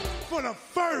for the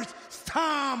first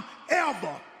time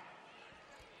ever,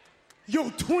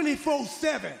 your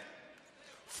 24/7,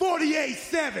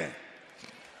 48/7,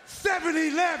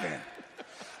 7-Eleven,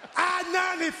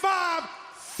 I-95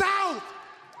 South,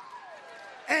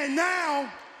 and now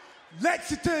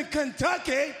Lexington,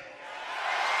 Kentucky,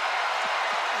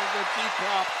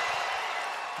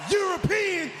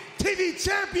 European TV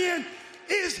champion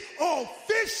is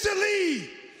officially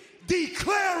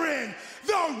declaring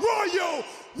the Royal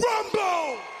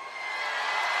Rumble.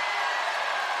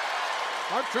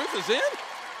 Our truth is in?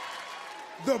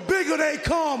 The bigger they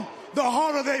come, the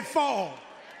harder they fall.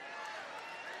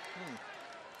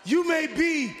 You may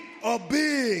be a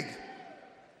big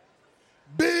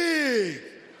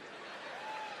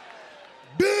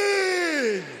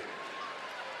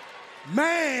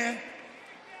man,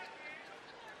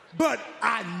 but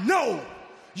I know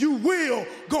you will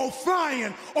go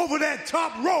flying over that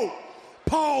top rope,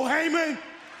 Paul Heyman.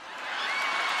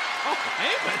 Oh,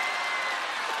 Heyman?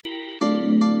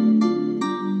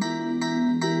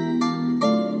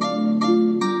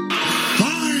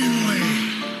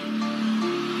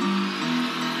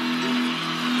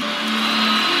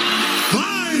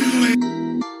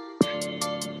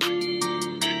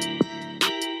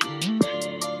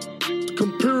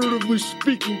 Comparatively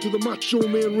speaking to the Macho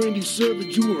Man Randy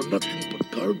Savage, you are nothing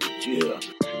but garbage, yeah.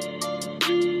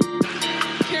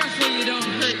 Careful you don't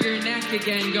hurt your neck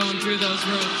again going through those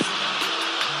ropes.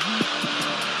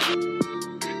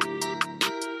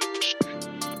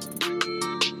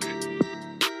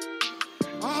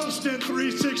 Austin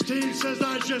 316 says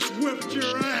I just whipped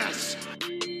your ass.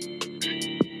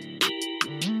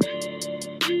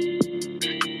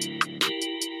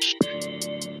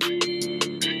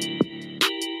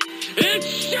 It's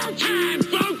showtime,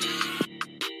 folks!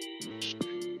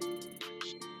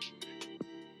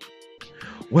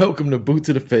 Welcome to Boot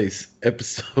to the Face,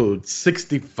 episode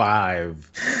 65.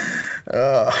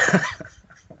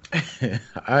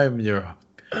 I'm your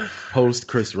host,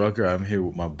 Chris Rucker. I'm here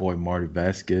with my boy, Marty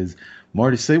Vasquez.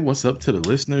 Marty, say what's up to the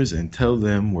listeners and tell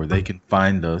them where they can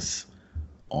find us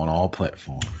on all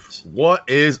platforms. What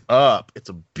is up? It's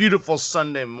a beautiful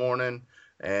Sunday morning,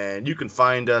 and you can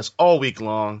find us all week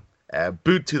long at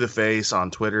Boot to the Face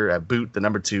on Twitter, at Boot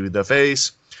the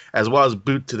Face, as well as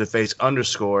Boot to the Face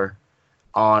 _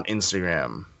 on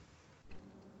Instagram.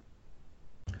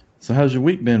 So how's your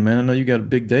week been, man? I know you got a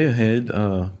big day ahead.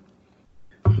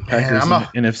 Packers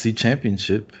NFC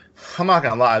Championship. I'm not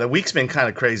gonna lie, the week's been kind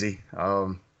of crazy.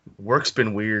 Work's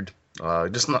been weird.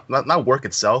 Just not work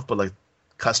itself, but like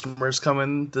customers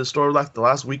coming to the store like the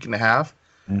last week and a half.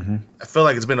 Mm-hmm. I feel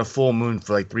like it's been a full moon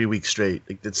for like 3 weeks straight.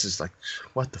 Like it's just like,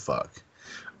 what the fuck?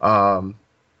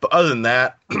 But other than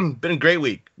that, been a great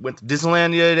week. Went to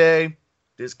Disneyland the other day.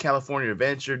 Did California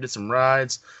Adventure. Did some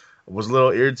rides. I was a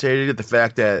little irritated at the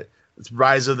fact that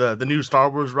Rise of the new Star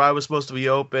Wars ride was supposed to be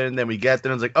open. Then we get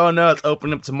there and it's like, oh no, it's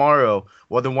opening up tomorrow.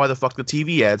 Well, then why the fuck the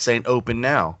TV ad saying open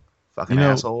now? Fucking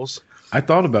assholes. I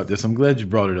thought about this. I'm glad you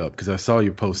brought it up because I saw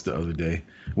your post the other day.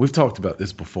 We've talked about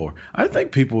this before. I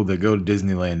think people that go to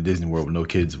Disneyland and Disney World with no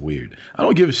kids are weird. I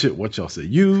don't give a shit what y'all say.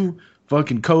 You,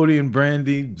 fucking Cody and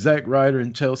Brandy, Zack Ryder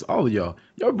and Chelsea, all of y'all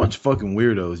are a bunch of fucking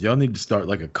weirdos. Y'all need to start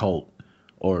like a cult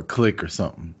or a clique or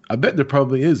something. I bet there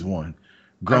probably is one.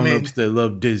 Grown-ups that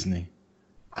love Disney.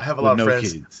 I have a lot of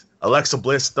friends. Kids. Alexa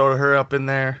Bliss, throw her up in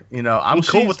there. You know, I'm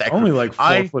cool with that. Only like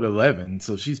 4'11",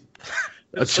 so she's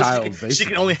a child. Basically. She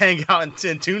can only hang out in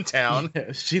Toontown.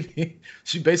 Yeah,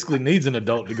 she basically needs an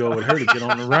adult to go with her to get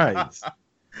on the rides.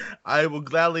 I will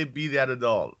gladly be that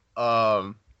adult.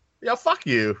 Yeah, fuck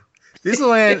you.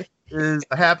 Disneyland is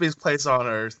the happiest place on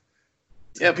earth.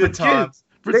 It's a good time.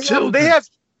 For children.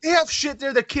 They have shit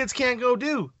there that kids can't go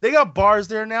do. They got bars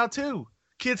there now too.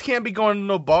 Kids can't be going to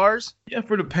no bars. Yeah,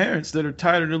 for the parents that are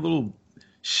tired of their little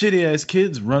shitty ass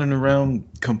kids running around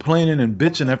complaining and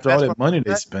bitching after all that money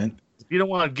they spent. If you don't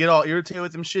want to get all irritated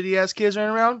with them shitty ass kids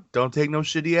running around, don't take no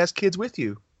shitty ass kids with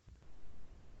you.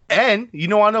 And you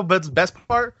know what I know but the best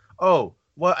part? Oh,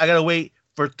 well, I gotta wait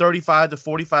for 35 to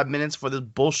 45 minutes for this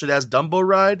bullshit ass Dumbo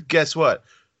ride. Guess what?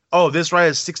 Oh, this ride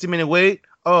is 60-minute wait.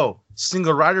 Oh,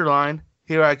 single rider line.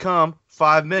 Here I come.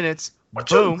 5 minutes.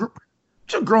 Boom. What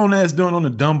your grown ass doing on the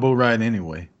Dumbo ride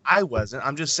anyway? I wasn't.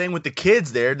 I'm just saying with the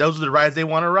kids there, those are the rides they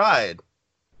want to ride.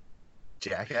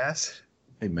 Jackass.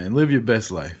 Hey man, live your best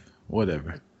life.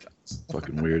 Whatever.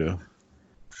 Fucking weirdo.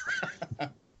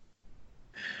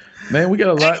 Man, we got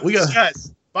a lot.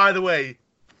 Yes. By the way,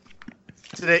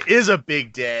 today is a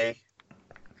big day.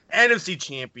 NFC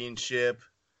Championship.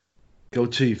 Go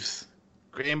Chiefs.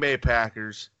 Green Bay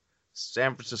Packers.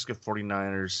 San Francisco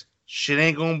 49ers. Shit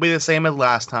ain't going to be the same as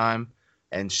last time,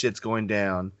 and shit's going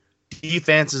down.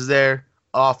 Defense is there.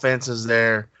 Offense is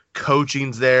there.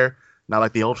 Coaching's there. Not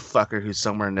like the old fucker who's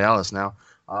somewhere in Dallas now.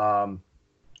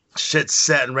 Shit's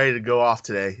set and ready to go off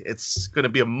today. It's going to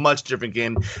be a much different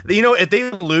game. You know, if they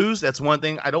lose, that's one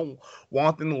thing. I don't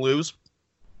want them to lose.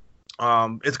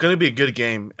 It's going to be a good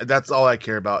game. That's all I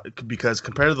care about, because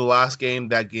compared to the last game,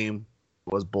 that game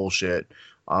was bullshit.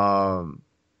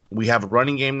 We have a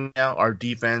running game now. Our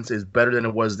defense is better than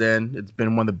it was then. It's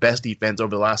been one of the best defense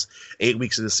over the last 8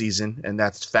 weeks of the season, and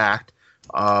that's fact.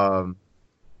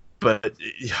 But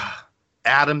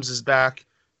Adams is back,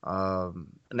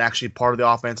 and actually part of the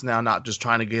offense now, not just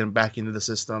trying to get him back into the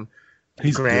system.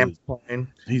 He's Graham's good.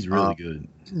 playing. He's really good.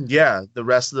 Yeah, the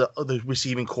rest of the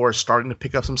receiving core is starting to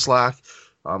pick up some slack.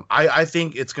 I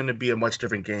think it's going to be a much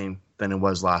different game than it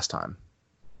was last time.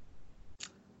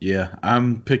 Yeah,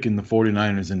 I'm picking the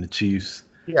 49ers and the Chiefs.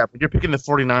 Yeah, but you're picking the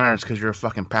 49ers because you're a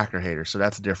fucking Packer hater, so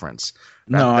that's a difference.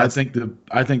 I think the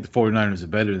 49ers are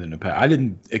better than the Packers. I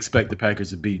didn't expect the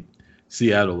Packers to beat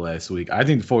Seattle last week. I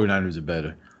think the 49ers are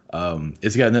better.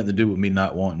 It's got nothing to do with me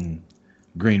not wanting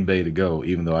Green Bay to go,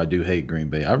 even though I do hate Green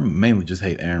Bay. I mainly just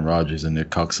hate Aaron Rodgers and their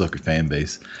cocksucker fan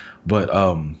base. But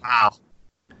wow,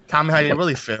 tell me how you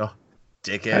really feel,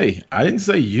 dickhead. Hey, I didn't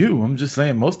say you. I'm just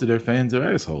saying most of their fans are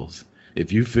assholes.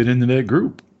 If you fit into that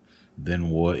group, then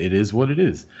it is what it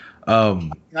is. I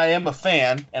am a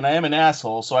fan, and I am an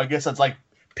asshole, so I guess that's like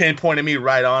pinpointing me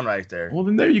right there. Well,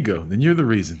 then there you go. Then you're the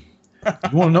reason.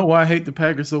 You want to know why I hate the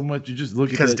Packers so much? You just look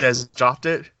because at that. Des dropped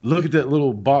it. Look at that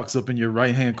little box up in your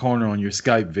right-hand corner on your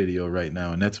Skype video right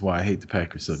now, and that's why I hate the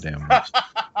Packers so damn much.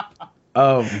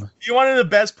 You want to know the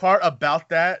best part about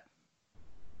that?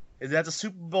 Is that's a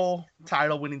Super Bowl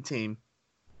title winning team.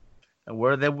 And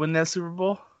where did they win that Super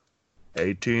Bowl?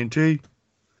 AT&T.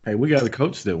 Hey, we got a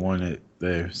coach that won it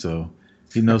there, so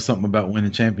he knows something about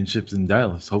winning championships in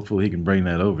Dallas. Hopefully, he can bring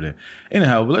that over there.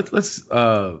 Anyhow, let's.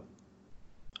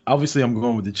 Obviously, I'm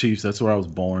going with the Chiefs. That's where I was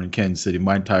born, in Kansas City.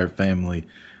 My entire family,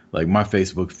 like my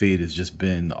Facebook feed, has just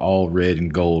been all red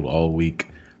and gold all week.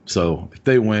 So if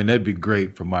they win, that'd be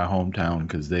great for my hometown,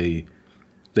 because they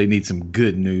need some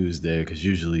good news there. Because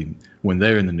usually when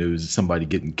they're in the news, it's somebody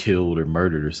getting killed or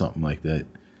murdered or something like that.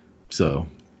 So.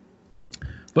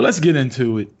 But let's get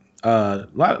into it.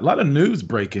 Lot of news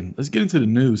breaking. Let's get into the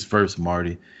news first,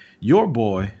 Marty. Your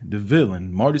boy, the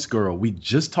villain, Marty Skrull, we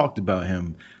just talked about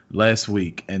him last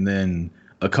week. And then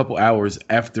a couple hours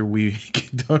after we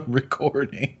get done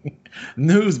recording,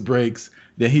 news breaks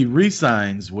that he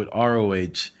re-signs with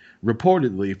ROH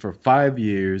reportedly for 5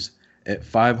 years at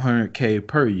 $500K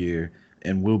per year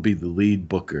and will be the lead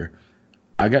booker.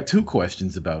 I got two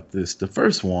questions about this. The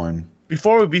first one.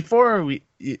 Before we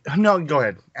no, go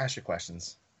ahead. Ask your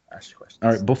questions. All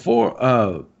right. Before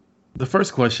the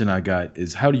first question I got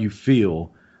is, how do you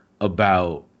feel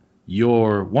about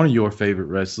one of your favorite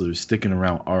wrestlers sticking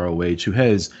around ROH, who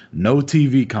has no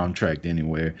TV contract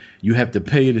anywhere? You have to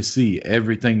pay to see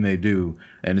everything they do,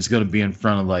 and it's going to be in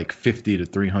front of like 50 to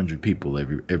 300 people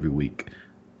every week.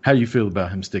 How do you feel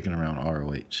about him sticking around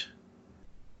ROH?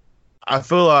 I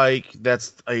feel like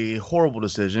that's a horrible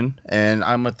decision, and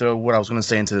I'm going to throw what I was going to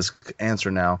say into this answer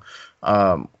now.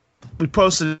 We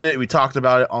posted it. We talked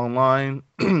about it online.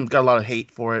 Got a lot of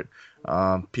hate for it.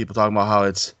 People talking about how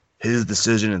it's his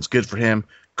decision. It's good for him.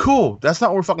 Cool. That's not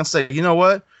what we're fucking saying. You know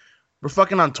what? We're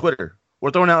fucking on Twitter.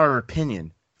 We're throwing out our opinion.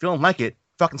 If you don't like it,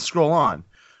 fucking scroll on.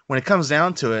 When it comes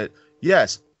down to it,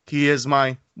 yes, he is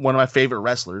one of my favorite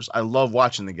wrestlers. I love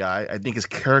watching the guy. I think his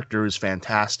character is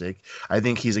fantastic. I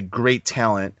think he's a great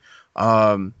talent.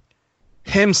 Him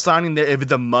signing there, if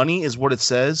the money is what it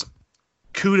says,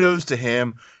 kudos to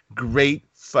him. Great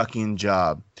fucking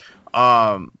job.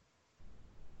 But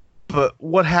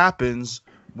what happens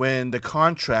when the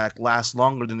contract lasts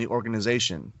longer than the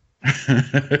organization?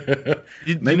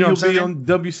 Maybe he'll be on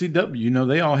WCW. You know,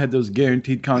 they all had those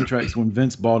guaranteed contracts when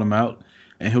Vince bought them out.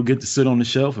 And he'll get to sit on the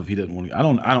shelf if he doesn't want to. I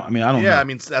don't know. Yeah, I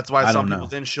mean, that's why some people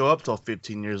didn't show up till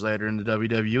 15 years later in the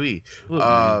WWE. Look,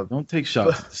 man, don't take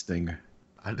shots at the Stinger.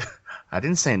 I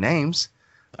didn't say names.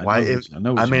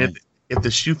 If the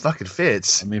shoe fucking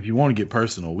fits. I mean, if you want to get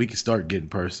personal, we can start getting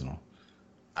personal.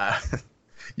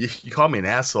 You call me an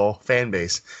asshole, fan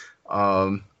base.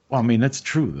 Well, I mean, that's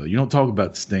true, though. You don't talk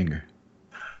about the Stinger.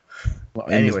 Well,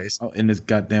 anyways. In this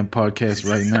goddamn podcast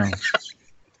right now.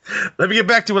 Let me get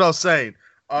back to what I was saying.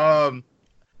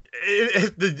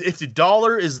 If the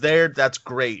dollar is there, that's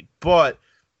great. But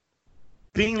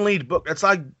being lead book, that's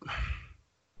like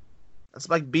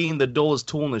being the dullest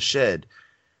tool in the shed.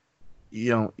 You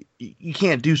know, you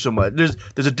can't do so much. There's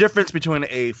a difference between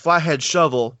a flathead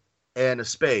shovel and a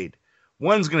spade.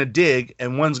 One's gonna dig,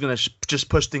 and one's gonna just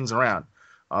push things around.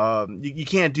 You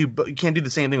can't do the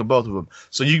same thing with both of them.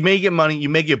 So you may get money, you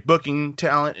may get booking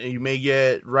talent, and you may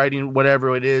get writing,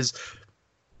 whatever it is.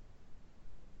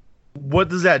 What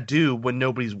does that do when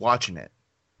nobody's watching it?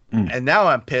 And now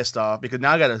I'm pissed off because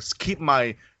now I got to keep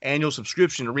my annual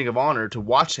subscription to Ring of Honor to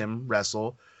watch him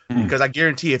wrestle because I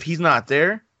guarantee if he's not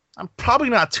there, I'm probably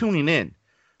not tuning in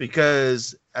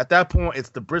because at that point it's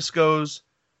the Briscoes,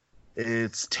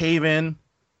 it's Taven,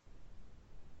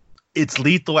 it's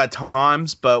Lethal at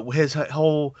times, but his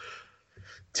whole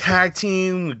tag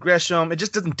team with Gresham, it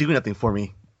just doesn't do nothing for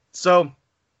me. So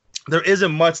there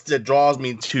isn't much that draws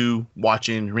me to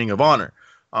watching Ring of Honor.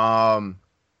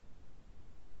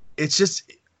 It's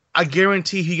just, I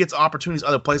guarantee he gets opportunities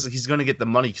other places. He's going to get the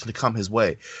money to come his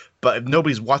way. But if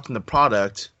nobody's watching the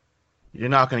product, you're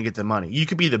not going to get the money. You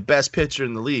could be the best pitcher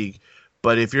in the league,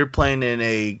 but if you're playing in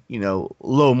a,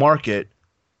 low market,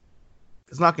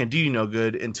 it's not going to do you no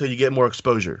good until you get more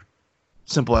exposure.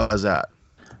 Simple as that.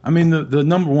 I mean, the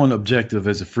number one objective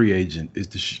as a free agent is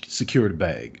to secure the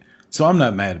bag. So I'm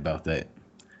not mad about that.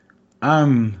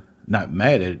 I'm not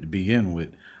mad at it to begin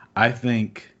with. I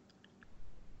think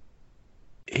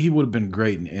he would have been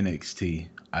great in NXT.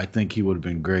 I think he would have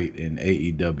been great in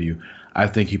AEW. I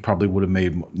think he probably would have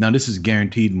made – now, this is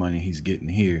guaranteed money he's getting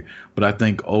here, but I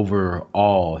think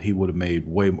overall he would have made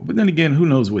way more. But then again, who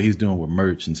knows what he's doing with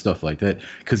merch and stuff like that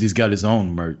because he's got his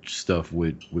own merch stuff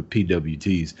with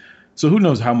PWTs. So who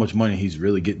knows how much money he's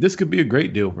really getting. This could be a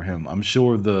great deal for him. I'm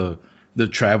sure the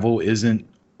travel isn't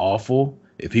awful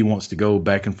if he wants to go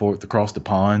back and forth across the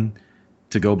pond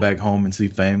to go back home and see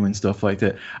family and stuff like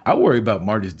that. I worry about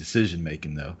Marty's decision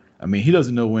making though. I mean, he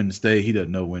doesn't know when to stay. He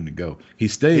doesn't know when to go. He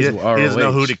stays with ROH. He doesn't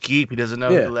know who to keep. He doesn't know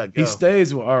who to let go. He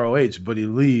stays with ROH, but he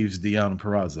leaves Deonna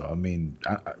Purrazzo. I mean,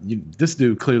 this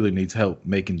dude clearly needs help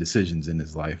making decisions in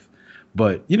his life.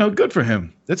 But, good for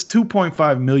him. That's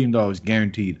 $2.5 million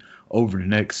guaranteed over the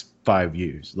next 5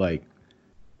 years. Like,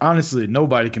 honestly,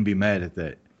 nobody can be mad at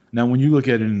that. Now, when you look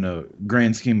at it in the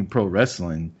grand scheme of pro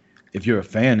wrestling, if you're a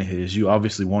fan of his, you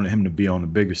obviously wanted him to be on a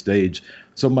bigger stage.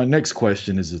 So my next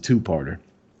question is a two-parter,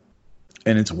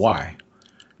 and it's why.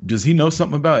 Does he know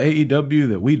something about AEW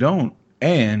that we don't?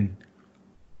 And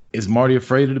is Marty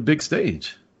afraid of the big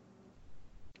stage?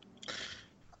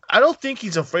 I don't think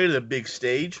he's afraid of the big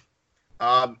stage.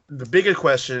 The bigger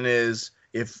question is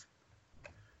if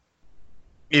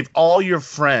all your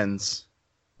friends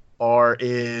are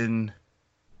in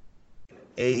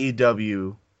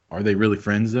AEW, are they really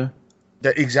friends though?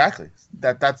 Exactly.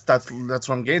 That's what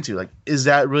I'm getting to. Like, is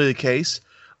that really the case?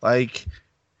 Like,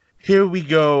 here we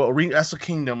go. Wrestle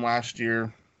Kingdom last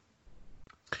year.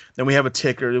 Then we have a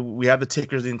ticker. We have the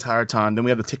tickers the entire time. Then we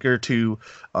have the ticker to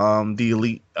the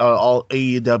Elite, all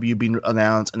AEW being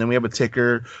announced. And then we have a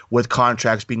ticker with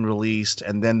contracts being released.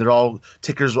 And then they're all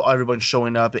tickers with everyone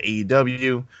showing up at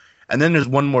AEW. And then there's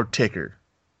one more ticker.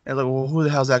 And like, well, who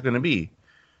the hell is that going to be?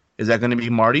 Is that going to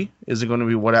be Marty? Is it going to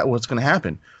be what's going to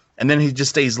happen? And then he just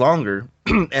stays longer.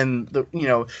 And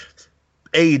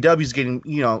AEW is getting,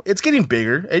 it's getting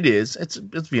bigger. It is.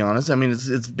 Let's be honest. I mean,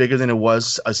 it's bigger than it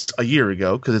was a year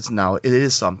ago because it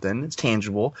is something. It's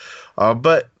tangible.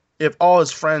 But if all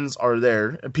his friends are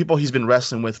there, people he's been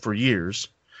wrestling with for years,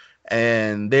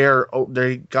 and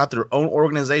they got their own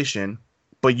organization,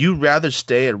 but you'd rather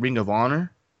stay at Ring of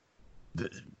Honor,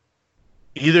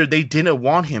 either they didn't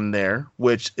want him there,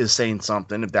 which is saying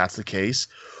something if that's the case,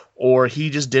 or he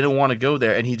just didn't want to go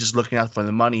there and he's just looking out for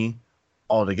the money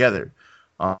altogether.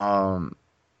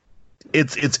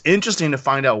 It's interesting to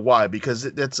find out why, because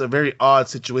it's a very odd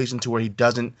situation to where he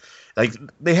doesn't, like,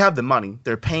 they have the money,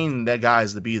 they're paying their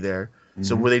guys to be there. Mm-hmm.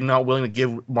 So were they not willing to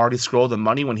give Marty Scurll the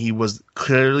money when he was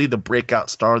clearly the breakout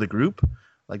star of the group?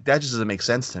 Like, that just doesn't make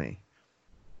sense to me.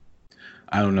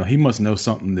 I don't know. He must know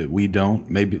something that we don't.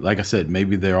 Maybe, like I said,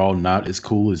 maybe they're all not as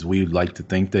cool as we'd like to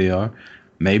think they are.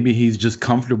 Maybe he's just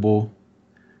comfortable.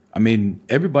 I mean,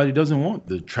 everybody doesn't want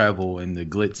the travel and the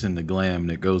glitz and the glam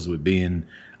that goes with being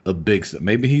a big star.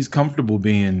 Maybe he's comfortable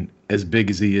being as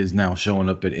big as he is now, showing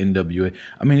up at NWA.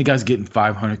 I mean, the guy's getting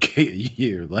 $500K a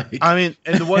year. Like, I mean,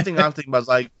 and the one thing I'm thinking about is,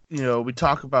 like, we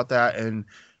talk about that and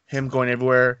him going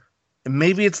everywhere. And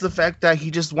maybe it's the fact that he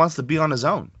just wants to be on his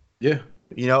own. Yeah.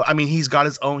 I mean, he's got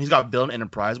his own. He's got Build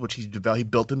Enterprise, which he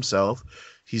built himself.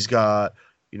 He's got,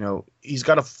 he's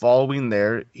got a following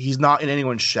there. He's not in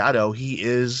anyone's shadow. He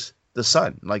is the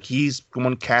sun. Like, he's the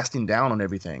one casting down on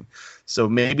everything. So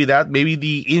maybe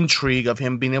the intrigue of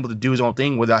him being able to do his own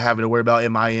thing without having to worry about,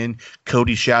 am I in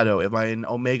Cody's shadow? Am I in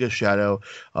Omega's shadow?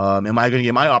 Am I going to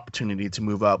get my opportunity to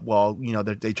move up? Well,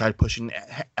 they tried pushing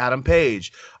Adam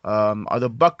Page. Are the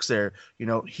Bucks there?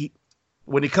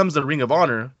 When it comes to Ring of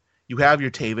Honor, you have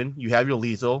your Taven, you have your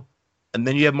Lethal, and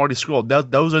then you have Marty Scurll.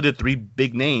 Those are the three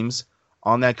big names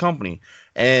on that company.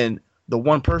 And the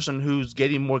one person who's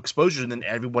getting more exposure than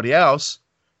everybody else,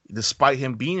 despite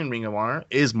him being in Ring of Honor,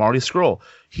 is Marty Scurll.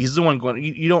 He's the one going.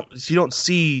 You don't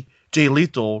see Jay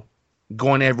Lethal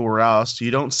going everywhere else.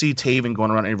 You don't see Taven going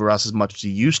around everywhere else as much as he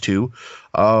used to.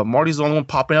 Marty's the only one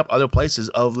popping up other places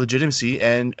of legitimacy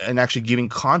and actually giving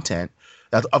content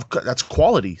that's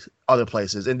quality other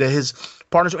places. And his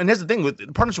partnership, and here's the thing with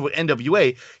the partnership with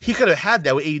NWA, he could have had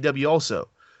that with AEW also.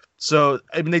 So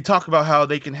I mean, they talk about how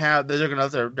they're gonna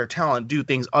let their talent do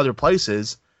things other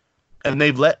places, and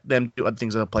they've let them do other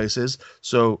things other places.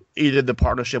 So either the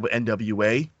partnership with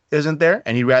NWA isn't there,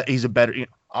 and he's a better.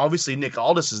 Obviously, Nick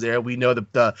Aldis is there. We know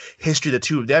the history the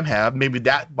two of them have. Maybe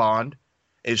that bond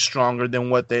is stronger than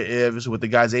what there is with the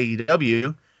guys at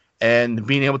AEW, and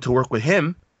being able to work with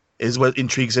him is what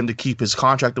intrigues him to keep his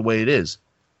contract the way it is.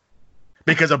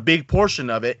 Because a big portion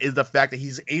of it is the fact that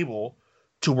he's able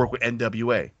to work with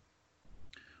NWA.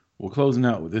 Well, closing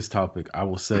out with this topic, I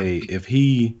will say if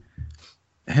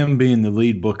him being the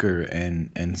lead booker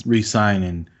and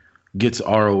re-signing gets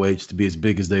ROH to be as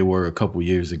big as they were a couple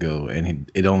years ago,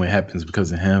 and it only happens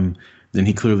because of him, then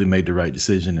he clearly made the right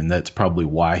decision, and that's probably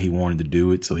why he wanted to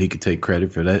do it, so he could take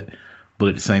credit for that. But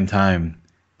at the same time,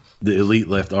 the Elite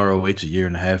left ROH a year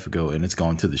and a half ago, and it's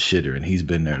gone to the shitter, and he's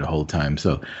been there the whole time.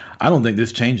 So I don't think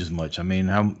this changes much. I mean,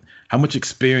 how much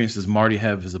experience does Marty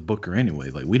have as a booker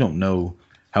anyway? Like, we don't know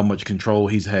how much control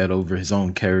he's had over his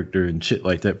own character and shit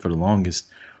like that for the longest.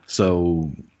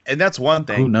 So, and that's one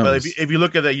thing. Who knows? But if you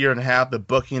look at that year and a half, the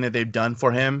booking that they've done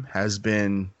for him has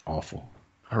been awful,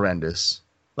 horrendous.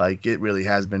 Like, it really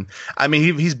has been. I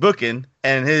mean, he's booking,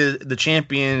 and the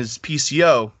champion is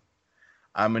PCO.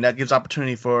 I mean, that gives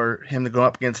opportunity for him to go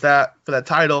up against that for that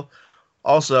title.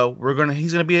 Also,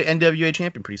 he's gonna be an NWA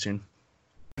champion pretty soon.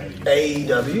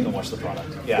 AEW. Watch the product.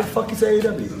 Yeah. What the fuck is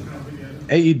AEW?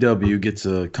 AEW gets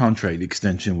a contract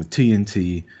extension with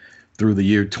TNT through the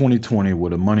year 2020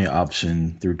 with a money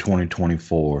option through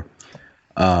 2024.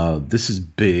 This is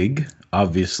big,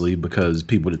 obviously, because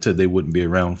people that said they wouldn't be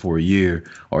around for a year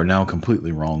are now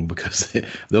completely wrong, because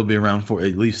they'll be around for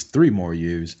at least 3 more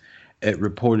years at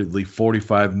reportedly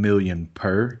 $45 million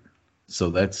per. So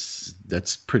that's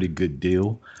pretty good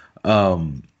deal.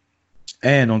 And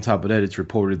on top of that, it's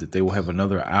reported that they will have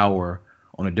another hour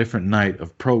on a different night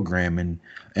of programming.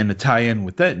 And to tie in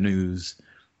with that news,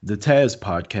 the Taz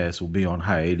podcast will be on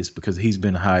hiatus because he's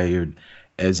been hired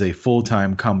as a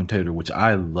full-time commentator, which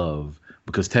I love,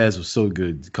 because Taz was so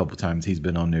good a couple times he's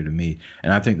been on there to me.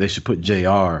 And I think they should put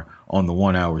JR on the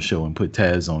 1 hour show and put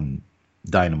Taz on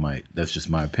Dynamite. That's just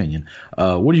my opinion.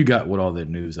 What do you got with all that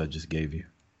news I just gave you?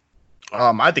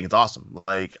 I think it's awesome.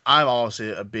 Like, I'm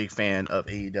obviously a big fan of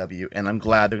AEW, and I'm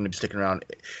glad they're going to be sticking around.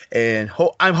 And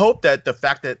I hope that the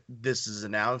fact that this is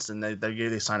announced and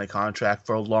they sign a contract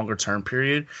for a longer term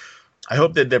period, I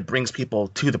hope that brings people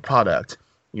to the product.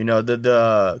 You know,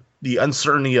 the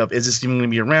uncertainty of, is this even going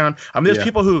to be around? I mean, there's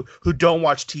people who don't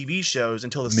watch TV shows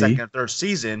until the second or third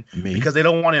season because they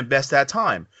don't want to invest that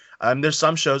time. There's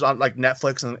some shows on like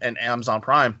Netflix and Amazon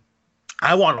Prime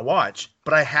I want to watch,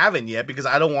 but I haven't yet because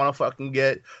I don't want to fucking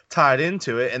get tied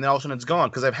into it, and then all of a sudden it's gone,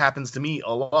 because it happens to me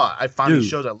a lot. I find these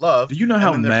shows I love. Do you know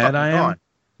how mad I am? Gone.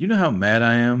 You know how mad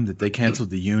I am that they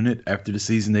canceled the unit after the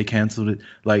season they canceled it?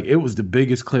 Like, it was the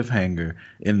biggest cliffhanger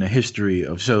in the history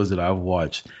of shows that I've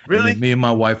watched. Really? And me and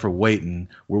my wife are waiting.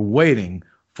 We're waiting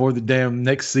for the damn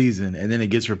next season, and then it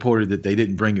gets reported that they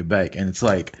didn't bring it back. And it's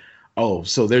like, oh,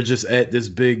 so they're just at this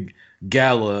big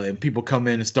gala and people come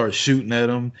in and start shooting at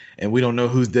them, and we don't know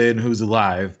who's dead and who's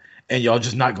alive, and y'all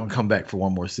just not gonna come back for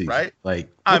one more season, right? Like,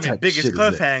 I mean, biggest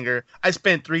cliffhanger. I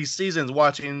spent 3 seasons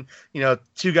watching,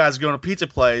 2 guys go to a pizza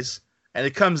place, and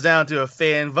it comes down to a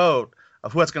fan vote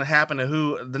of what's gonna happen to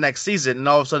who the next season, and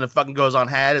all of a sudden it fucking goes on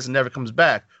hiatus and never comes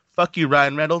back. Fuck you,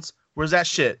 Ryan Reynolds. Where's that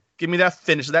shit? Give me that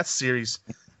finish of that series.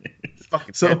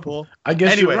 Fucking Deadpool. I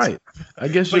guess you're right. I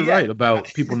guess you're right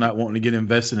about people not wanting to get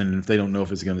invested in it if they don't know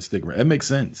if it's going to stick around. That makes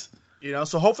sense.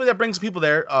 So hopefully that brings people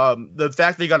there. The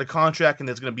fact that they got a contract and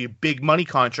it's going to be a big money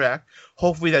contract,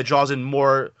 hopefully that draws in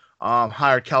more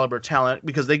higher caliber talent,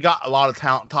 because they got a lot of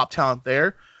talent, top talent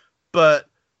there. But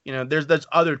there's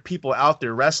other people out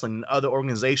there wrestling, other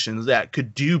organizations that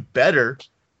could do better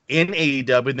in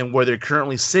AEW than where they're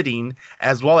currently sitting,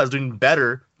 as well as doing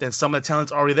better than some of the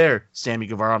talent's already there. Sammy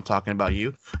Guevara, I'm talking about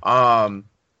you.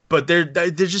 But they're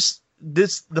just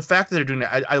the fact that they're doing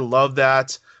that. I love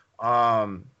that.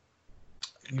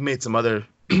 You made some other.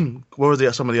 What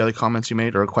were some of the other comments you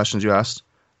made or questions you asked?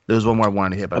 There was one more I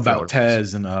wanted to hit about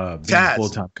Taz and being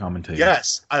full-time commentator.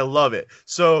 Yes, I love it.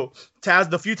 So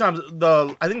Taz,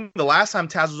 I think the last time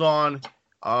Taz was on,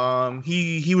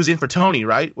 he was in for Tony,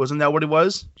 right? Wasn't that what it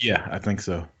was? Yeah, I think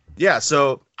so. Yeah,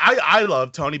 so I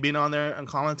love Tony being on there on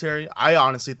commentary. I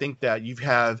honestly think that you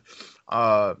have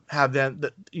them,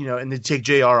 and they take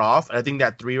JR off. I think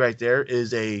that 3 right there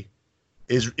is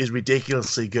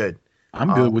ridiculously good.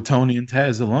 I'm good with Tony and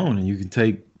Taz alone, and you can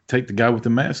take the guy with the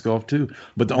mask off too.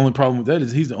 But the only problem with that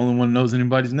is he's the only one who knows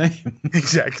anybody's name.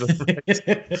 Exactly. Right.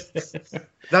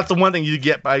 That's the one thing you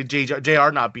get by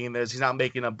JR not being there is he's not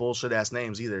making up bullshit ass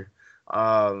names either.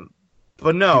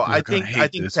 But no, I think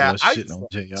Taz.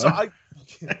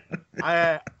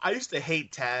 I used to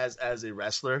hate Taz as a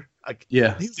wrestler.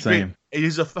 Same.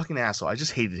 He's a fucking asshole. I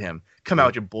just hated him. Come out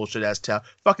with your bullshit ass Taz.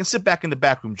 Fucking sit back in the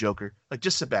back room, Joker. Like,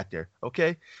 just sit back there,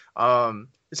 okay?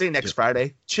 This ain't next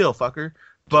Friday. Chill, fucker.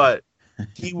 But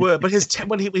he would. But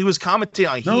when he was commenting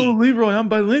on Heat. No, Leroy, I'm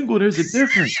bilingual. There's a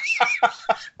difference.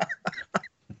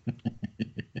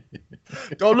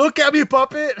 Don't look at me,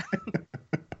 puppet.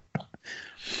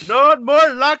 No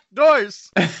more locked doors.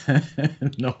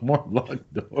 No more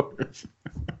locked doors.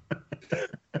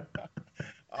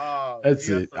 That's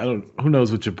it. Who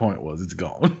knows what your point was? It's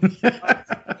gone.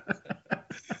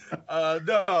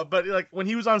 No, but like when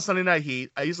he was on Sunday Night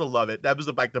Heat, I used to love it. That was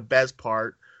the best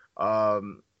part.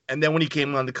 And then when he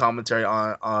came on the commentary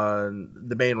on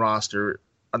the main roster,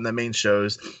 on the main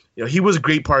shows, he was a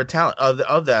great part of talent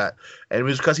of that. And it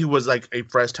was because he was like a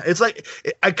fresh. It's like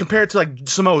I compare it to like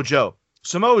Samoa Joe.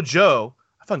 Samoa Joe,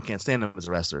 I fucking can't stand him as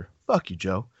a wrestler. Fuck you,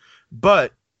 Joe. And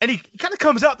he kind of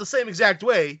comes out the same exact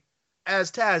way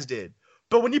as Taz did.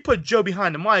 But when you put Joe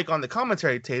behind the mic on the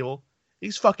commentary table,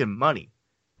 he's fucking money.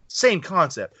 Same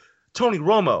concept. Tony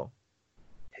Romo,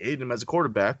 hated him as a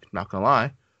quarterback, not gonna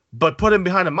lie. But put him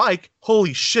behind the mic,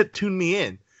 holy shit, tune me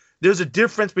in. There's a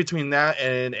difference between that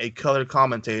and a color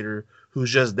commentator who's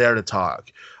just there to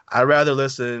talk. I'd rather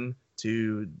listen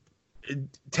to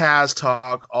Taz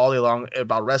talk all day long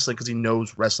about wrestling because he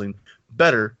knows wrestling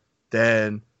better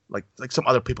than like some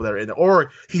other people that are in there,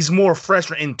 or he's more fresh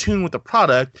or in tune with the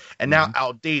product and now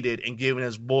outdated and giving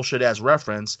us bullshit ass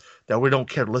reference that we don't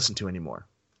care to listen to anymore.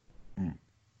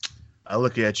 I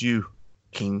look at you,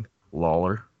 King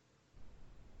Lawler.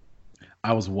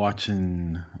 I was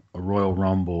watching a Royal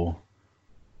Rumble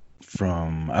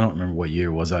from, I don't remember what year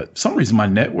it was. For some reason my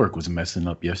network was messing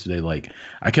up yesterday. Like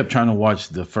I kept trying to watch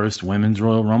the first women's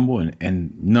Royal Rumble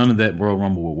and none of that Royal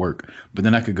Rumble would work. But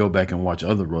then I could go back and watch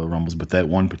other Royal Rumbles, but that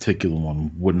one particular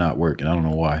one would not work, and I don't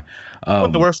know why.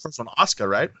 The worst first one, Asuka,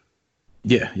 right?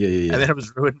 Yeah. And then it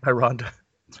was ruined by Ronda.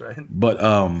 That's right. But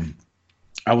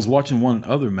I was watching one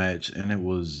other match, and it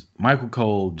was Michael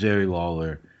Cole, Jerry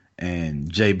Lawler,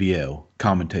 and JBL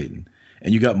commentating.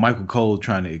 And you got Michael Cole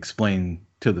trying to explain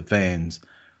to the fans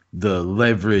the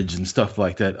leverage and stuff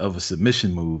like that of a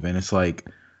submission move. And it's like,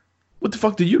 what the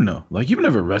fuck do you know? Like, you've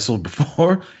never wrestled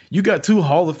before. You got 2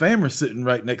 Hall of Famers sitting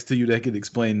right next to you that could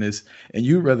explain this, and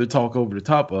you'd rather talk over the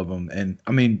top of them. And,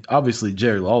 I mean, obviously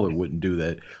Jerry Lawler wouldn't do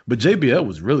that. But JBL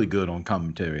was really good on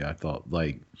commentary, I thought.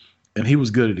 Like, and he was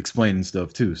good at explaining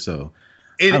stuff, too. So,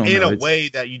 in a way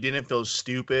that you didn't feel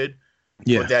stupid,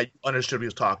 yeah, but that you understood what he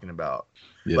was talking about.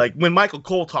 Yeah. Like when Michael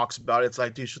Cole talks about it, it's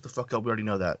like, dude, shut the fuck up. We already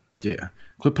know that. Yeah.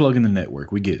 Quit plugging the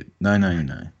network. We get it.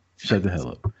 $9.99. Shut the hell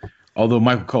up. Although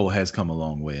Michael Cole has come a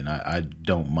long way, and I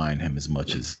don't mind him as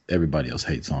much as everybody else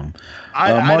hates on him.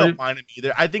 I don't mind him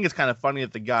either. I think it's kind of funny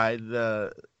that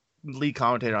the lead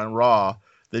commentator on Raw,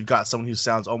 they've got someone who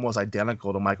sounds almost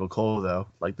identical to Michael Cole, though.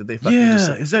 Like, did they fucking just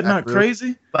say, is that not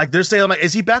crazy? Like, they're saying, like,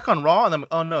 is he back on Raw? And I'm like,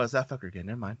 oh, no, it's that fucker again.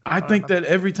 Never mind. I think that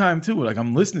every time, too. Like,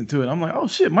 I'm listening to it, I'm like, oh,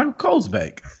 shit, Michael Cole's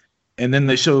back. And then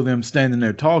they show them standing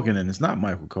there talking, and it's not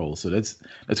Michael Cole. So that's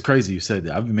crazy you said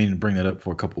that. I've been meaning to bring that up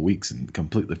for a couple of weeks and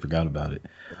completely forgot about it.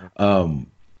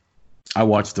 I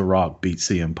watched The Rock beat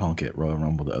CM Punk at Royal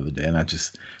Rumble the other day,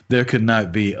 and there could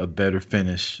not be a better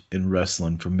finish in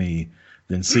wrestling for me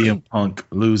than CM Punk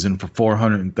losing for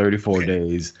 434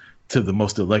 days to the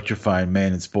most electrifying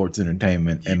man in sports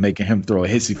entertainment and making him throw a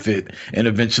hissy fit and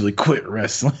eventually quit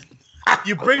wrestling.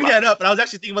 You bring that up, and I was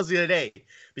actually thinking about it the other day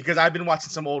because I've been watching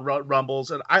some old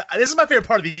Rumbles, and this is my favorite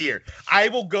part of the year. I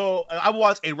will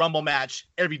watch a Rumble match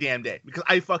every damn day because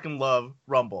I fucking love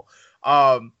Rumble.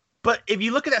 But if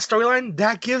you look at that storyline,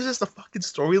 that gives us the fucking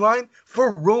storyline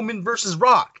for Roman versus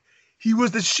Rock. He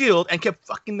was the Shield and kept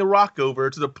fucking The Rock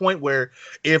over to the point where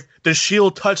if the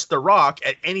Shield touched The Rock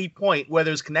at any point,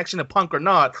 whether it's connection to Punk or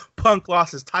not, Punk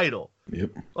lost his title. Yep.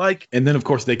 Like, and then of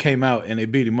course they came out and they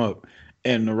beat him up,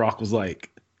 and The Rock was like,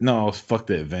 no, fuck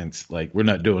that, Vince. Like, we're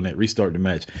not doing that. Restart the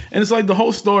match. And it's like the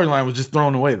whole storyline was just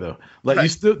thrown away, though. Like, Right. you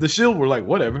still, the Shield were like,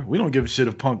 whatever. We don't give a shit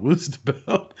if Punk loses the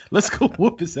belt. Let's go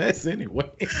whoop his ass anyway.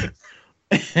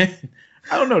 And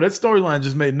I don't know. That storyline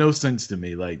just made no sense to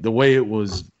me. Like, the way it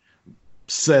was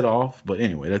set off. But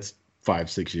anyway, that's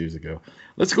 5-6 years ago.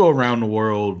 Let's go around the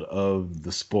world of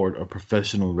the sport of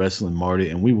professional wrestling, Marty,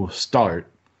 and we will start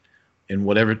in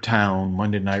whatever town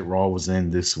Monday Night Raw was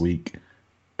in this week.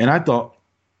 And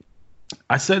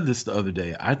I said this the other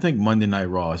day. I think Monday Night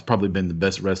Raw has probably been the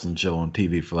best wrestling show on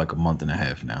TV for like a month and a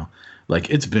half now. Like,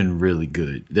 it's been really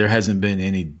good. There hasn't been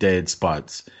any dead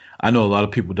spots. I know a lot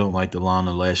of people don't like the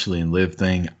Lana, Lashley, and Liv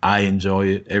thing. I enjoy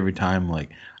it every time. Like,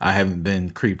 I haven't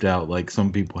been creeped out like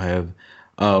some people have.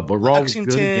 But Raw was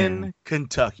good again. Lexington,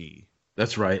 Kentucky.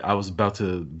 That's right. I was about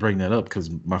to bring that up because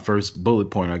my first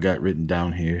bullet point I got written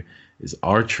down here is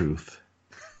R-Truth.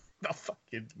 I'm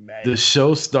fucking mad. The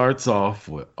show starts off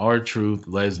with R-Truth,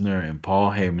 Lesnar, and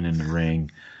Paul Heyman in the ring.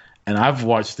 And I've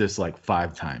watched this like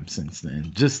 5 times since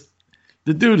then. Just,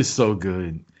 the dude is so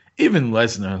good. Even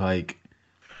Lesnar, like,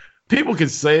 people can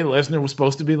say Lesnar was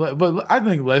supposed to be like, but I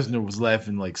think Lesnar was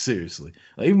laughing like seriously.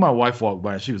 Like, even my wife walked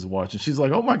by and she was watching. She's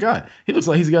like, oh my God, he looks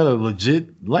like he's got a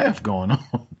legit laugh going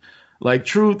on. Like,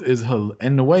 Truth is,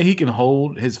 and the way he can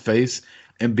hold his face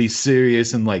and be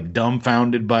serious and like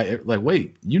dumbfounded by it. Like,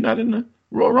 wait, you not in the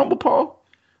Royal Rumble, Paul?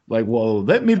 Like, well,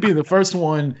 let me be the first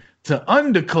one to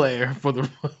undeclare for the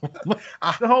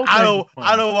whole thing.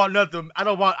 I don't want nothing. I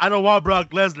don't want Brock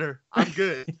Lesnar. I'm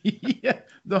good. Yeah,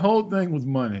 the whole thing was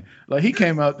money. Like, he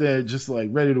came out there just like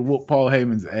ready to whoop Paul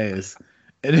Heyman's ass.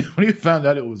 And then when he found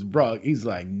out it was Brock, he's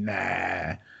like,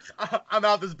 nah. I'm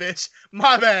out this bitch.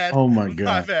 My bad. Oh my God.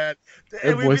 My bad.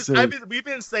 And we've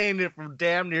been saying it for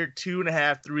damn near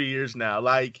 2.5, 3 years now.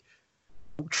 Like,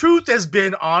 Truth has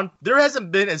been on. There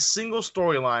hasn't been a single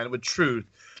storyline with Truth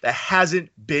that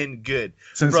hasn't been good.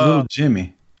 Since Little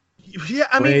Jimmy. Yeah,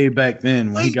 I mean, way back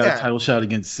then when he got that. a title shot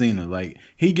against Cena. Like,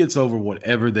 he gets over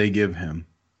whatever they give him.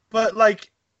 But like,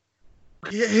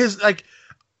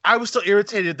 I was still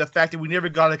irritated at the fact that we never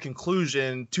got a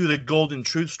conclusion to the Golden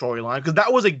Truth storyline, because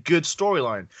that was a good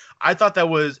storyline. I thought that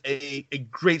was a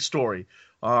great story,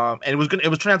 and it was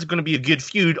turning out to going to be a good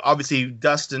feud. Obviously,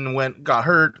 Dustin got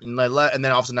hurt, and then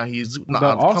obviously now he's not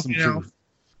on the Awesome company now. Truth.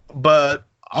 But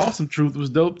Awesome Truth was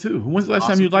dope too. When's the last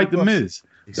Awesome time you liked Truth The was. Miz?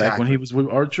 Exactly. Back when he was with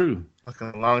R-Truth.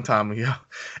 Fucking a long time ago.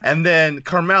 And then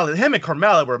Carmella, him and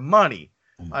Carmella were money.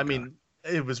 Oh I mean,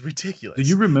 it was ridiculous. Do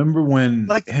you remember when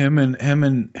Like- him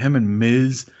and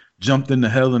Miz jumped into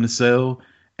Hell in a Cell,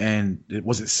 and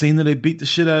was it Cena they beat the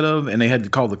shit out of, and they had to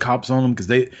call the cops on them because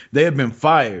they had been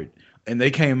fired, and they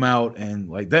came out, and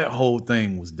like that whole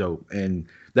thing was dope. And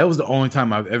that was the only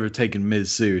time I've ever taken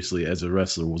Miz seriously as a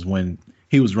wrestler, was when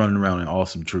he was running around in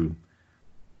Awesome Truth.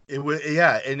 It was,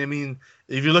 yeah, and I mean,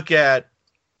 if you look at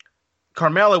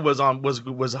Carmella was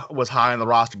high on the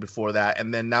roster before that,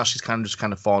 and then now she's kind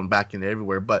of fallen back into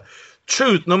everywhere. But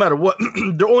Truth, no matter what,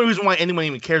 the only reason why anyone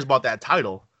even cares about that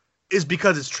title is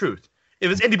because it's Truth. If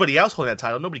it's anybody else holding that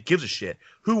title, nobody gives a shit.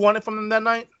 Who won it from him that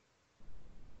night?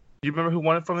 Do you remember who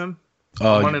won it from him?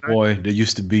 Your boy, there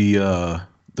used to be the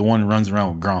one that runs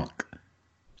around with Gronk.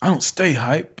 I don't stay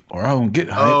hype, or I don't get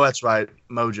hype. Oh, that's right,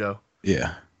 Mojo.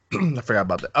 Yeah. I forgot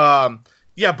about that.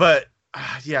 Yeah, but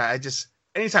I just,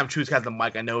 anytime Truth has the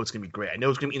mic, I know it's gonna be great. I know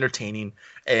it's gonna be entertaining,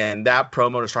 and that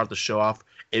promo to start the show off,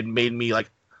 it made me like,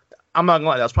 I'm not gonna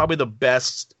lie, that's probably the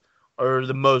best or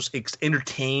the most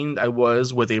entertained I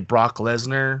was with a Brock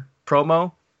Lesnar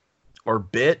promo or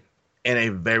bit in a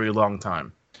very long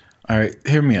time. All right,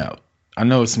 hear me out. I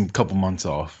know it's a couple months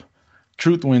off.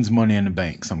 Truth wins Money in the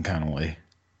Bank some kind of way.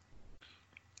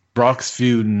 Brock's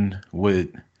feuding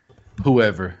with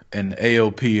whoever, and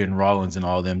AOP and Rollins and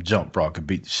all them jump Brock and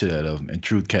beat the shit out of him, and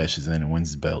Truth cashes in and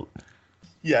wins the belt.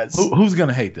 Yes. Who's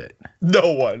gonna hate that?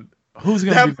 No one. Who's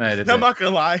gonna be mad at that? I'm not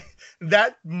gonna lie.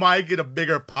 That might get a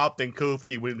bigger pop than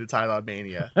Kofi winning the title at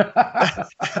Mania.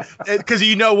 Because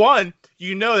you know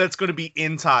that's going to be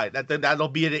inside. That'll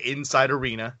be at an inside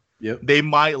arena. Yep. They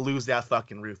might lose that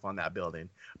fucking roof on that building,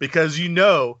 because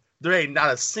there ain't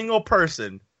not a single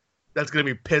person that's going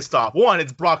to be pissed off. One,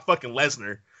 it's Brock fucking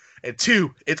Lesnar, and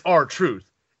two, it's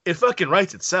R-Truth. It fucking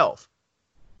writes itself.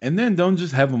 And then don't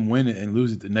just have him win it and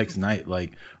lose it the next night.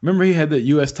 Like, remember he had that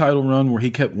U.S. title run where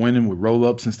he kept winning with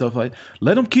roll-ups and stuff like that?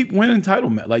 Let him keep winning title,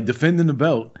 like defending the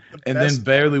belt, and then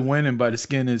barely winning by the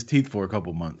skin of his teeth for a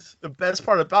couple months. The best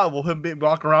part about him being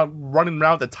running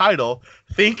around the title,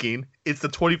 thinking it's the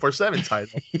 24/7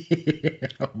 title.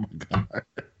 Oh my God.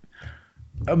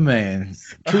 Oh man,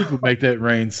 Truth would make that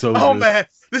reign so Oh good. man,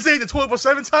 this ain't the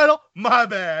 24/7 title? My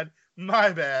bad.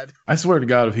 My bad. I swear to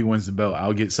God, if he wins the belt,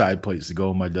 I'll get side plates to go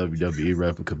on my WWE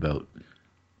replica belt.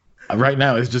 Right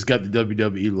now, it's just got the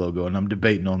WWE logo, and I'm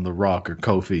debating on The Rock or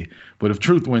Kofi. But if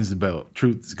Truth wins the belt,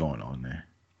 Truth is going on there.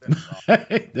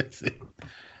 That's it.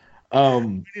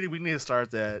 We need to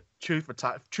start that. Truth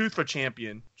for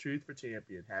champion. Truth for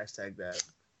champion. Hashtag that.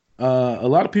 A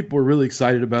lot of people are really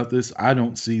excited about this. I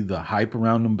don't see the hype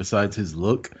around him besides his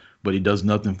look, but he does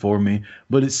nothing for me.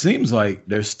 But it seems like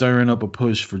they're stirring up a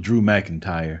push for Drew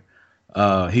McIntyre.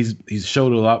 He's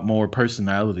showed a lot more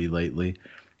personality lately.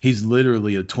 He's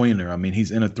literally a tweener. I mean, he's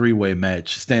in a 3-way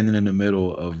match, standing in the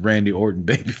middle of Randy Orton,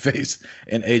 babyface,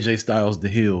 and AJ Styles, the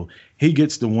heel. He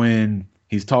gets the win.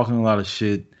 He's talking a lot of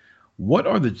shit. What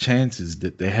are the chances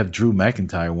that they have Drew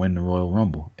McIntyre win the Royal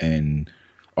Rumble? And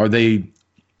are they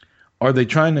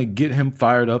trying to get him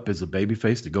fired up as a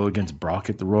babyface to go against Brock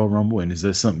at the Royal Rumble? And is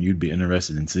that something you'd be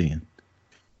interested in seeing?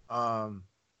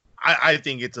 I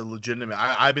think it's a legitimate.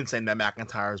 I've been saying that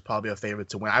McIntyre is probably a favorite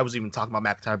to win. I was even talking about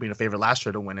McIntyre being a favorite last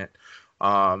year to win it.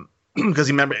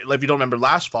 Because remember, if you don't remember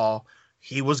last fall,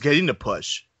 he was getting the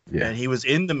push. Yeah. And he was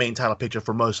in the main title picture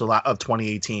for most of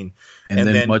 2018. And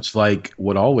then much like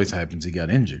what always happens, he got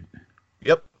injured.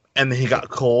 Yep. And then he got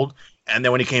cold. And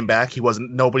then when he came back,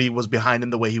 nobody was behind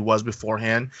him the way he was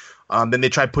beforehand. Then they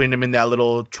tried putting him in that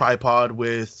little tripod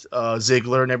with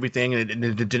Ziggler and everything, and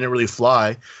it didn't really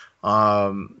fly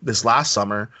this last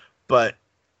summer. But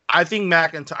I think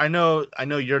McIntyre, I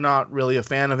know you're not really a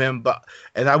fan of him,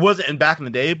 and I wasn't back in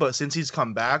the day, but since he's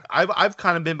come back, I've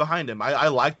kind of been behind him. I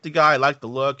like the guy, I like the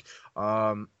look.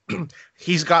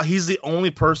 He's the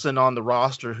only person on the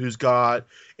roster who's got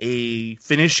a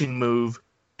finishing move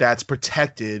that's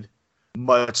protected,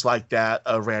 much like that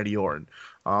of Randy Orton.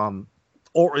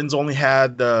 Orton's only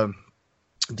had the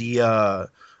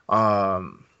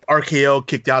RKO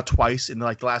kicked out twice in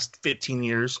like the last 15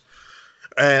 years.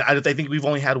 And I think we've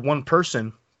only had one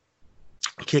person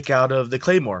kick out of the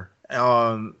Claymore.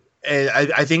 And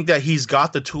I think that he's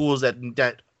got the tools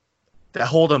that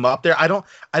hold him up there. I don't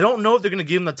know if they're going to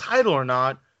give him the title or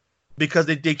not, because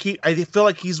they keep. I feel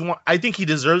like he's one. I think he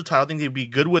deserves the title. I think he'd be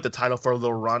good with the title for a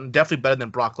little run. Definitely better than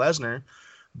Brock Lesnar.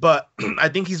 But I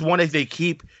think he's one that they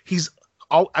keep.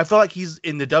 I feel like he's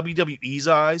in the WWE's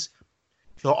eyes.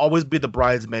 He'll always be the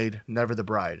bridesmaid, never the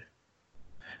bride.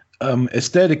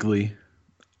 Aesthetically,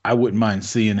 I wouldn't mind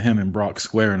seeing him and Brock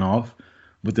squaring off,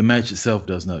 but the match itself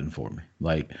does nothing for me.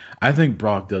 Like, I think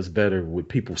Brock does better with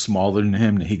people smaller than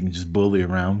him that he can just bully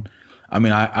around. I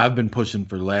mean, I've been pushing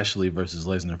for Lashley versus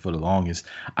Lesnar for the longest.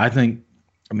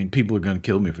 People are going to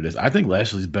kill me for this. I think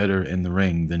Lashley's better in the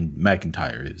ring than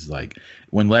McIntyre is. Like,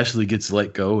 when Lashley gets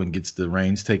let go and gets the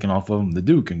reins taken off of him, the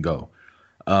dude can go.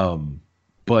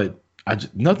 But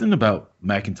nothing about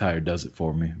McIntyre does it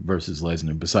for me versus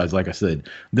Lesnar, besides, like I said,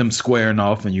 them squaring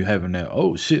off and you having that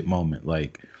oh shit moment,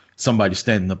 like somebody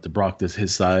standing up to Brock that's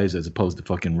his size as opposed to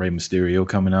fucking Rey Mysterio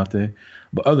coming out there.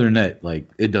 But other than that, like,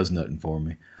 it does nothing for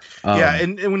me.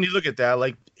 And when you look at that,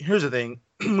 like, here's the thing.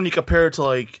 When you compare it to,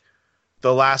 like,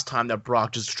 the last time that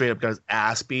Brock just straight up got his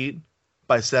ass beat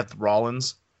by Seth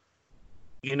Rollins,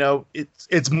 you know,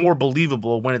 it's more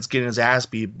believable when it's getting his ass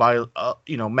beat by,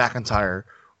 McIntyre.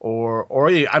 Or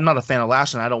I'm not a fan of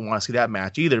Lashley, and I don't want to see that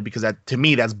match either, because to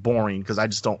me that's boring, because I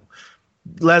just don't.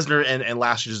 Lesnar and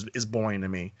Lashley is boring to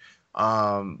me.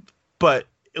 But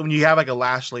when you have like a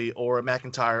Lashley or a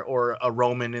McIntyre or a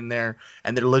Roman in there,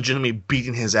 and they're legitimately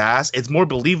beating his ass, it's more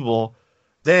believable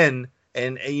than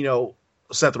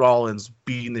Seth Rollins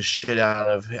beating the shit out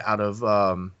of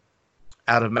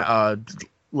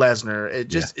Lesnar.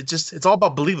 It's all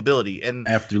about believability. And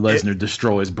after Lesnar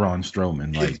destroys Braun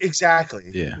Strowman, like, exactly,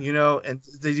 yeah, and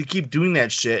they keep doing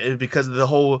that shit because of the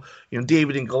whole,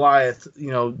 David and Goliath,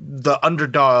 the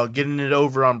underdog getting it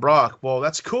over on Brock. Well,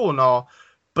 that's cool and all,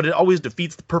 but it always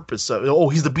defeats the purpose of,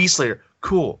 he's the Beast Slayer,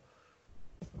 cool.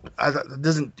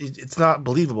 It's not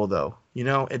believable though.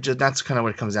 That's kind of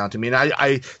what it comes down to me. And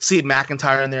I see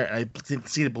McIntyre in there, and I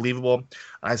see it believable. And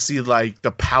I see like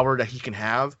the power that he can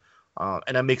have.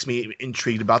 And that makes me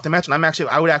intrigued about the match. And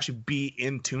I would actually be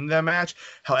in tune to that match.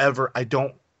 However, I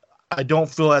don't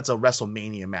feel that's a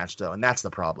WrestleMania match though, and that's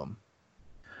the problem.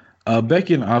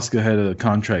 Becky and Asuka had a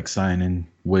contract signing,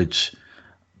 which,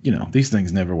 these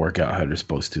things never work out how they're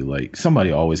supposed to. Like,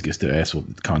 somebody always gets their ass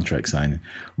with the contract signing.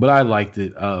 But I liked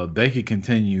it. Becky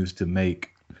continues to make,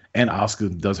 and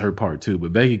Asuka does her part too,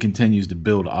 but Becky continues to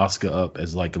build Asuka up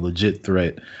as like a legit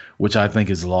threat, which I think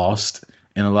is lost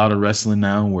in a lot of wrestling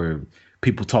now, where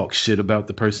people talk shit about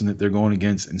the person that they're going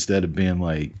against instead of being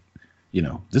like,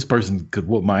 this person could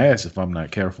whoop my ass if I'm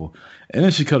not careful. And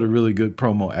then she cut a really good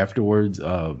promo afterwards.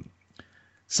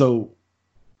 So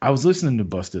I was listening to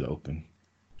Busted Open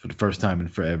for the first time in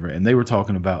forever, and they were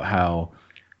talking about how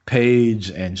Paige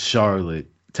and Charlotte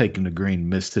taking the green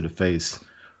mist to the face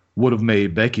would have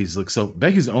made Becky's look so.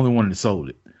 Becky's the only one that sold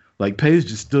it. Like Paige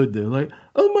just stood there, like,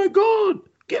 "Oh my God,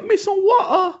 get me some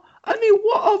water! I need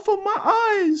water for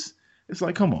my eyes." It's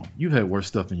like, come on, you've had worse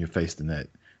stuff in your face than that.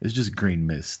 It's just green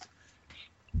mist.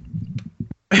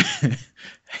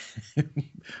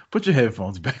 Put your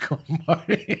headphones back on,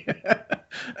 Marty.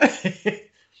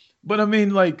 But I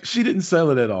mean, like, she didn't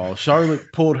sell it at all.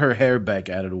 Charlotte pulled her hair back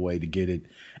out of the way to get it.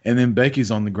 And then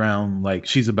Becky's on the ground like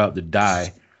she's about to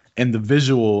die. And the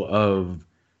visual of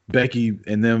Becky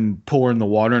and them pouring the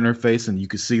water in her face and you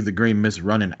could see the green mist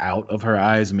running out of her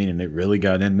eyes, meaning it really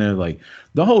got in there. Like,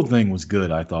 the whole thing was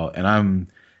good, I thought. And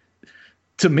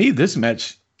to me, this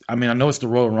match, I mean, I know it's the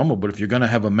Royal Rumble, but if you're going to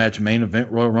have a match main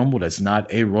event Royal Rumble that's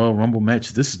not a Royal Rumble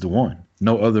match, this is the one.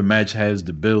 No other match has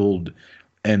the build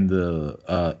and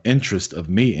the interest of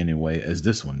me anyway as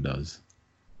this one does.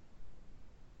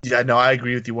 Yeah, no, I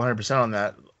agree with you 100% on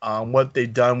that. What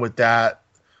they've done with that,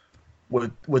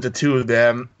 with the two of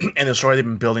them, and the story they've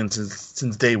been building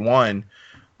since day one.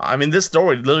 I mean, this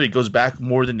story literally goes back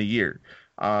more than a year.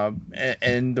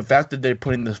 And the fact that they're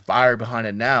putting the fire behind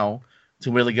it now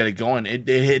to really get it going,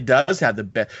 it does have the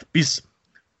best.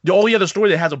 The only other story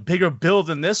that has a bigger build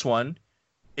than this one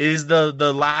is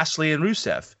the Lashley and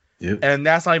Rusev. Yep. And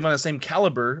that's not even on the same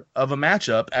caliber of a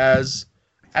matchup as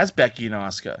Becky and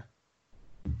Asuka.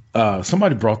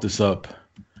 Somebody brought this up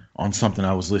on something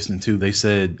I was listening to. They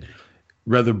said,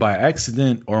 whether by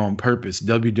accident or on purpose,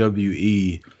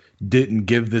 WWE didn't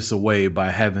give this away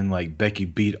by having like Becky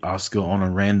beat Asuka on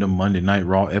a random Monday Night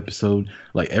Raw episode.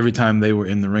 Like every time they were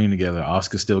in the ring together,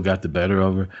 Asuka still got the better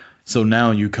of her. So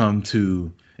now you come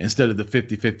to, instead of the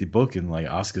 50-50 booking, like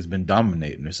Asuka's been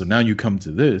dominating her. So now you come to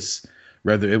this,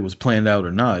 whether it was planned out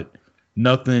or not,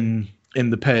 nothing in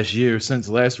the past year since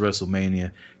last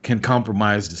WrestleMania can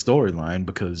compromise the storyline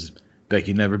because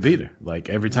Becky never beat her. Like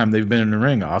every time they've been in the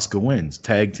ring, Asuka wins.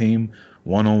 Tag team,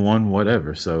 one-on-one,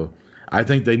 whatever. So I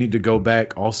think they need to go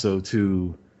back also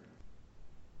to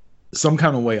some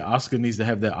kind of way. Asuka needs to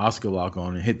have that Asuka lock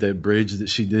on and hit that bridge that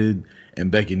she did, and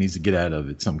Becky needs to get out of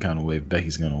it some kind of way if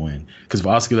Becky's going to win. Because if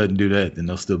Asuka doesn't do that, then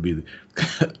they'll still be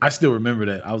I still remember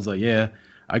that. I was like, yeah,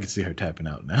 I can see her tapping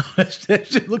out now. That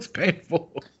shit looks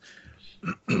painful.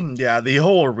 Yeah, the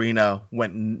whole arena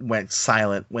went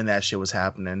silent when that shit was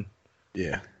happening.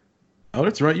 Yeah. Oh,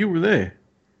 that's right. You were there.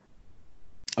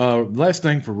 Last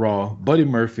thing for Raw, Buddy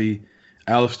Murphy,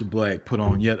 Aleister Black put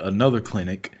on yet another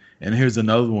clinic. And here's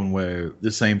another one where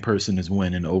the same person is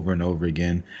winning over and over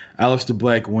again. Aleister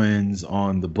Black wins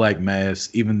on the Black Mass,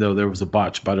 even though there was a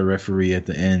botch by the referee at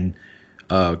the end.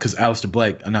 Because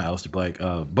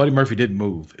Buddy Murphy didn't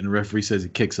move, and the referee says he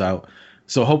kicks out.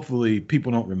 So hopefully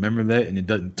people don't remember that, and it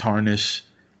doesn't tarnish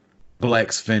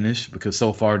Black's finish, because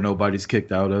so far nobody's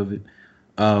kicked out of it.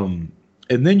 And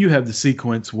then you have the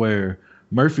sequence where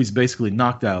Murphy's basically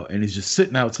knocked out, and he's just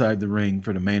sitting outside the ring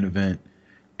for the main event,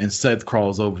 and Seth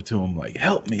crawls over to him like,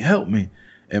 help me.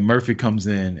 And Murphy comes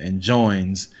in and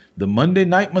joins the Monday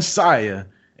Night Messiah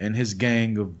and his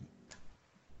gang of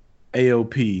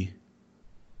AOP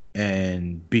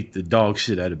and beat the dog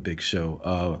shit out of Big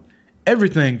Show.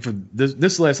 Everything for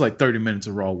this last like 30 minutes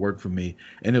of Raw worked for me,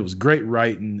 and it was great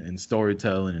writing and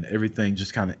storytelling, and everything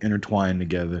just kind of intertwined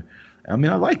together. I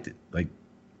mean, I liked it. Like,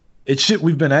 it's shit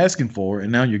we've been asking for,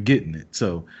 and now you're getting it.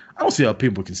 So I don't see how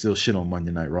people can still shit on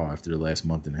Monday Night Raw after the last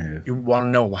month and a half. You want to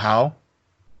know how?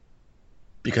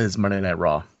 Because it's Monday Night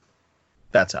Raw.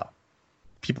 That's how.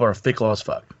 People are fickle as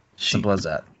fuck. Simple as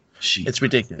that. It's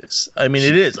ridiculous. I mean,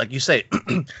 it is. Like you say,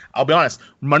 I'll be honest.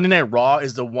 Monday Night Raw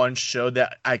is the one show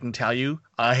that I can tell you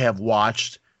I have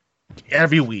watched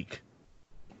every week.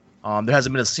 There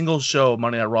hasn't been a single show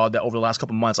Monday Night Raw that over the last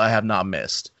couple months I have not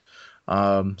missed.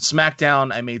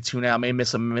 Smackdown, I may tune out, may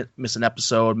miss an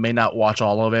episode, may not watch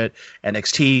all of it.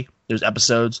 NXT, there's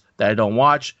episodes that I don't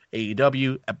watch.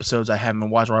 AEW, episodes I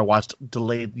haven't watched or I watched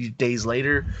delayed days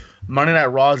later. Monday Night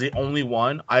Raw is the only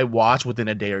one I watch within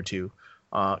a day or two.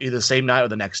 Either the same night or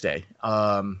the next day.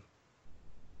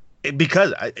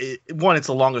 Because it's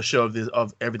the longest show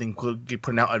of everything get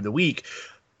put out of the week,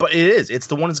 but it's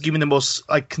the one that's giving the most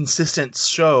like consistent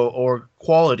show or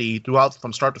quality throughout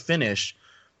from start to finish.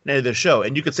 The show,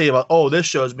 and you could say about this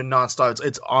show has been nonstop.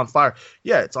 It's on fire.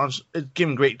 Yeah, it's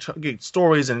giving great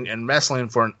stories and wrestling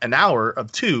for an hour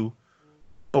of two.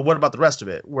 But what about the rest of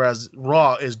it? Whereas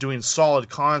Raw is doing solid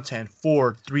content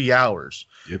for 3 hours.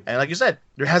 Yep. And like you said,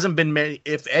 there hasn't been many,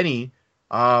 if any,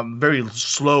 very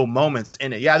slow moments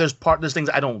in it. Yeah, there's things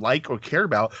I don't like or care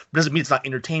about. But doesn't mean it's not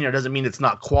entertaining, or doesn't mean it's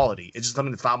not quality. It's just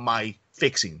something that's not my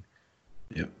fixing.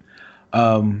 Yep.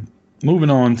 Moving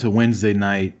on to Wednesday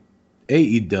night,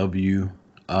 AEW.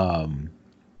 I'm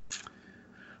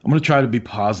going to try to be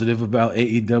positive about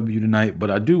AEW tonight,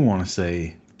 but I do want to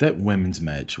say that women's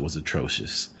match was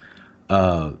atrocious.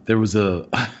 There was a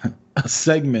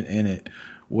segment in it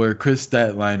where Chris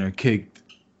Statlander kicked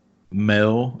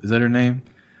Mel, is that her name?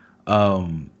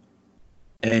 And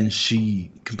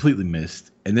she completely missed.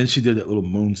 And then she did that little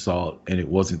moonsault, and it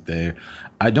wasn't there.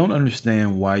 I don't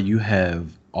understand why you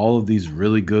have all of these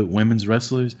really good women's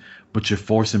wrestlers, but you're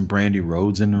forcing Brandy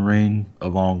Rhodes in the ring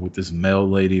along with this Mel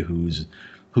lady who's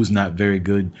not very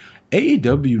good.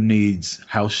 AEW needs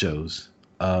house shows.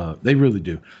 They really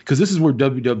do. Because this is where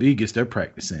WWE gets their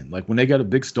practice in. Like when they got a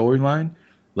big storyline,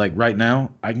 like right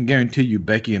now, I can guarantee you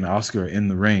Becky and Asuka are in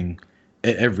the ring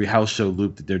at every house show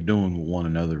loop that they're doing with one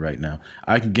another right now.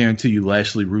 I can guarantee you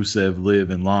Lashley, Rusev, Liv,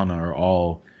 and Lana are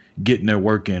all getting their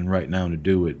work in right now to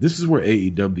do it. This is where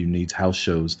AEW needs house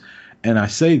shows. And I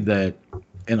say that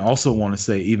and also want to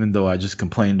say, even though I just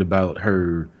complained about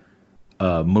her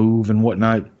move and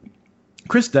whatnot,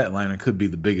 Chris Statlander could be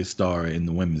the biggest star in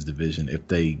the women's division if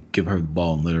they give her the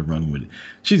ball and let her run with it.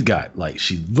 She's got, like,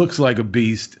 she looks like a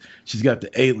beast. She's got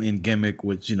the alien gimmick,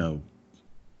 which, you know,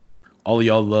 all of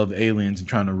y'all love aliens and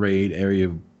trying to raid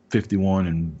Area 51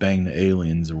 and bang the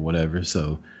aliens or whatever.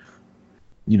 So,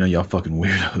 you know, y'all fucking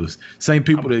weirdos. Same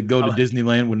people that go to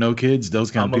Disneyland with no kids,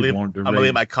 those kind of people want to raid. I'm going to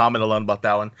leave my comment alone about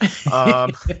that one.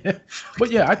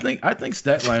 But yeah, I think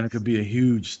Statlander could be a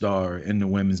huge star in the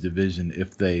women's division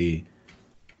if they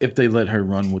let her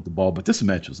run with the ball. But this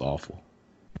match was awful.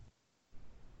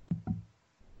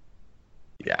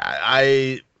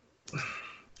 Yeah,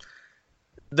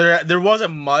 there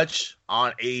wasn't much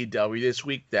on AEW this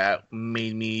week that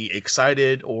made me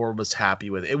excited or was happy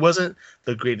with it. It wasn't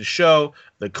the greatest show.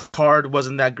 The card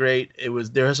wasn't that great.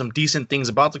 There are some decent things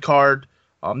about the card.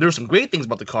 There were some great things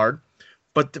about the card,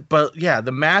 but yeah,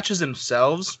 the matches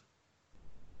themselves,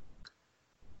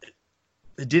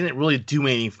 it didn't really do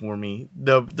anything for me.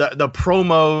 The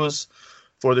promos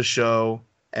for the show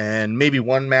and maybe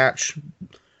one match,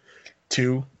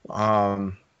 two,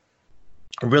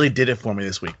 really did it for me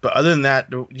this week. But other than that,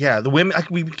 yeah, the women,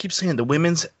 we keep saying the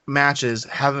women's matches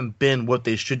haven't been what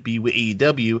they should be with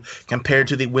AEW compared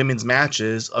to the women's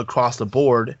matches across the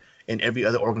board in every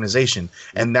other organization.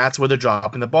 And that's where they're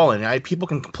dropping the ball in. People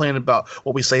can complain about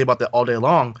what we say about that all day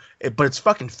long, but it's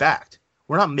fucking fact.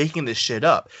 We're not making this shit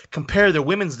up. Compare the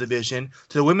women's division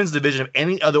to the women's division of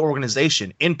any other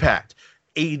organization. Impact,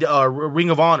 Ring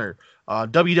of Honor,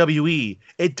 WWE.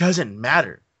 It doesn't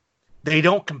matter. They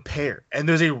don't compare. And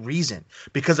there's a reason.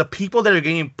 Because the people that are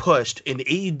getting pushed in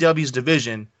AEW's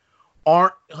division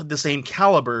aren't the same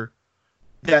caliber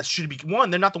that should be. One,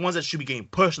 they're not the ones that should be getting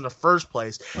pushed in the first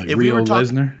place. Like if Rio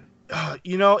Lesnar?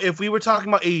 If we were talking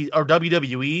about or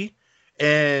WWE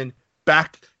and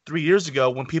back 3 years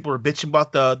ago when people were bitching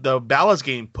about the Ballas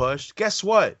getting pushed, guess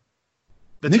what?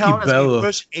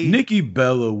 Nikki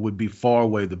Bella would be far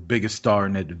away the biggest star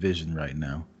in that division right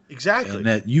now. Exactly. And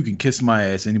that you can kiss my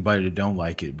ass, anybody that don't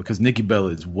like it, because Nikki Bella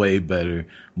is way better,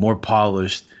 more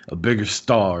polished, a bigger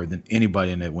star than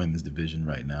anybody in that women's division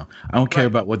right now. I don't care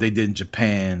about what they did in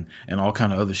Japan and all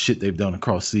kind of other shit they've done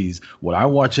across seas. What I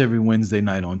watch every Wednesday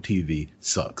night on TV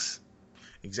sucks.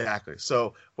 Exactly.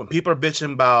 So when people are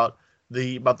bitching about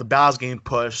the Ballas getting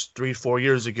pushed 3-4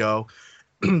 years ago,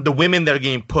 the women that are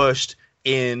getting pushed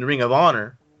in Ring of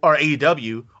Honor or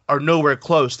AEW are nowhere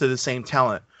close to the same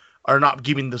talent. Are not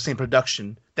giving the same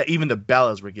production that even the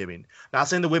Bellas were giving. Not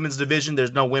saying the women's division,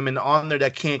 there's no women on there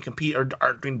that can't compete or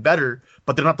aren't doing better,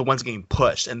 but they're not the ones getting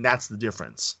pushed, and that's the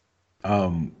difference.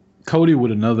 Cody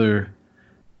with another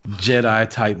Jedi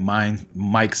type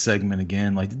mic segment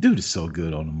again. Like, the dude is so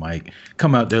good on the mic.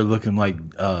 Come out there looking like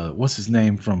what's his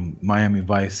name from Miami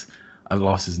Vice? I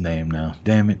lost his name now.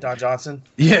 Damn it. Don Johnson?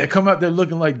 Yeah, come out there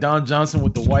looking like Don Johnson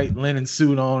with the white linen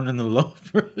suit on and the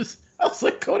loafers. I was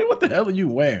like, Cody, what the hell are you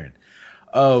wearing?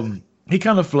 He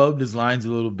kind of flubbed his lines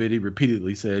a little bit. He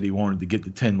repeatedly said he wanted to get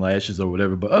the 10 lashes or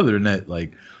whatever. But other than that,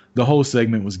 like, the whole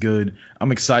segment was good.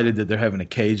 I'm excited that they're having a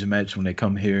cage match when they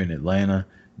come here in Atlanta.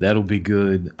 That'll be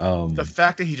good. The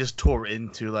fact that he just tore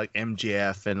into, like,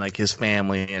 MJF and, like, his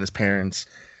family and his parents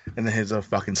and then he's a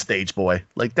fucking stage boy.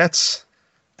 Like, that's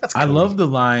cool. I love the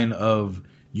line of,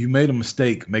 you made a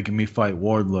mistake making me fight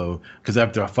Wardlow because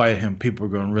after I fight him, people are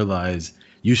going to realize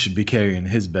you should be carrying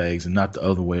his bags and not the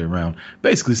other way around.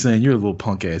 Basically saying you're a little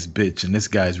punk ass bitch and this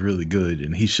guy's really good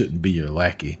and he shouldn't be your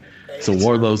lackey. So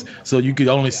you could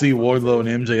only see Wardlow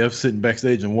and MJF sitting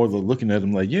backstage and Wardlow looking at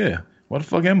him like, yeah, why the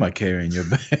fuck am I carrying your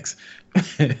bags?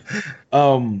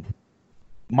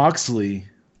 Moxley,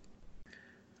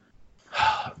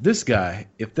 this guy,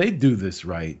 if they do this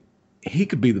right, he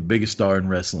could be the biggest star in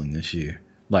wrestling this year.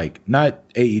 Like, not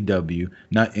AEW,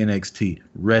 not NXT,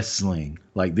 wrestling.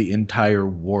 Like, the entire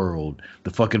world,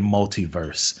 the fucking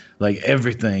multiverse, like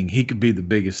everything. He could be the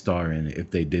biggest star in it if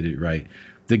they did it right.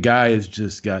 The guy has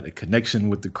just got a connection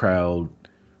with the crowd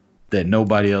that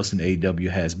nobody else in AEW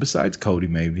has, besides Cody,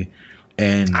 maybe.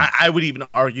 And I would even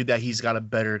argue that he's got a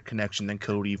better connection than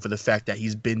Cody for the fact that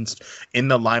he's been in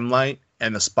the limelight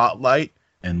and the spotlight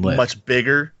and much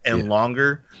bigger and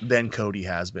longer than Cody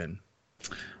has been.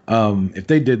 If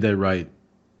they did that right,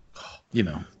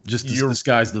 just the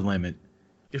sky's the limit.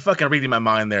 You're fucking reading my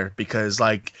mind there because,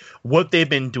 like, what they've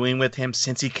been doing with him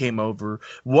since he came over,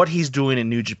 what he's doing in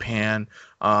New Japan,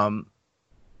 I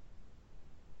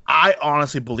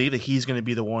honestly believe that he's going to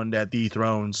be the one that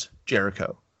dethrones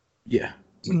Jericho. Yeah.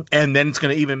 And then it's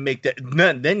going to even make that.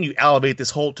 Then you elevate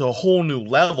this to a whole new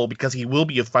level because he will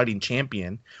be a fighting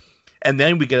champion. And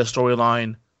then we get a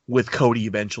storyline with Cody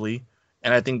eventually.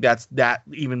 And I think that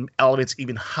even elevates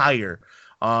even higher.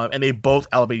 And they both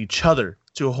elevate each other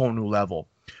to a whole new level.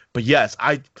 But yes,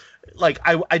 I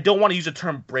don't want to use the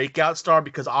term breakout star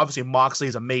because obviously Moxley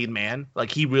is a made man. Like,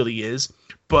 he really is.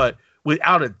 But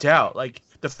without a doubt, like,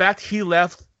 the fact he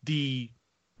left the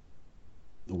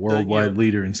worldwide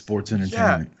leader in sports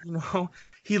entertainment. Yeah,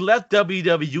 he left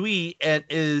WWE and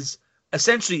is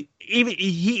essentially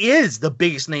he is the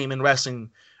biggest name in wrestling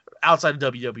outside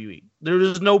of WWE. There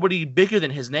is nobody bigger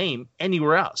than his name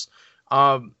anywhere else.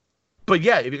 But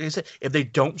yeah, like I said, if they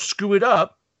don't screw it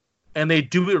up and they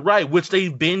do it right, which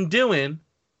they've been doing,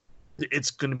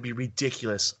 it's going to be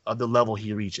ridiculous of the level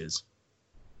he reaches.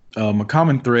 A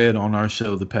common thread on our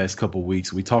show the past couple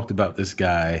weeks, we talked about this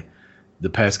guy the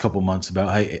past couple months about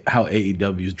how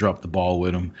AEW's dropped the ball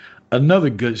with him. Another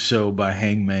good show by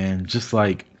Hangman, just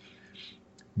like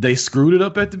they screwed it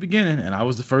up at the beginning, and I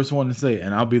was the first one to say it,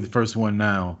 and I'll be the first one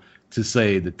now to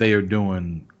say that they are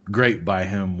doing great by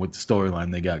him with the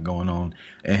storyline they got going on.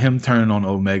 And him turning on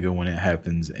Omega when it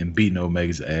happens and beating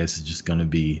Omega's ass is just going to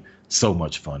be so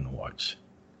much fun to watch.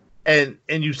 And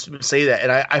you say that,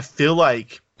 and I feel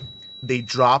like they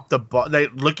dropped the ball.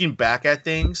 Like, looking back at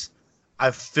things, I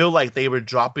feel like they were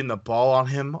dropping the ball on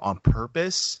him on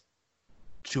purpose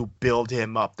to build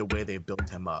him up the way they built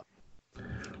him up.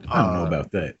 I don't know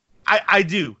about that. I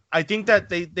do. I think that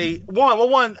they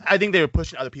I think they were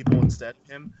pushing other people instead of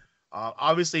him.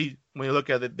 Obviously, when you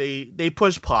look at it, they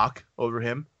pushed Pac over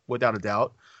him without a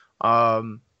doubt.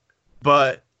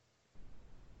 But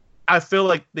I feel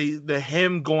like the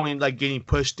him going, like, getting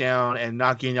pushed down and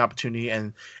not getting the opportunity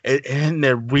and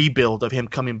the rebuild of him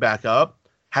coming back up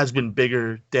has been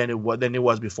bigger than it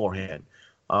was beforehand.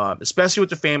 Especially with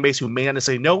the fan base who may not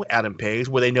necessarily know Adam Page,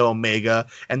 where they know Omega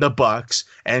and the Bucks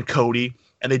and Cody,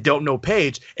 and they don't know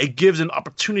Page. It gives an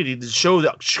opportunity to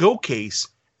showcase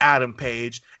Adam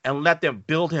Page and let them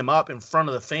build him up in front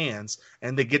of the fans,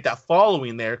 and they get that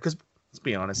following there. Because let's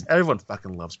be honest, everyone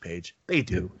fucking loves Page. They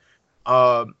do.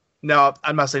 Now,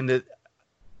 I'm not saying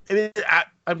that.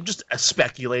 I'm just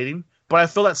speculating, but I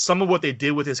feel that some of what they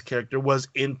did with his character was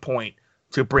in point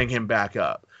to bring him back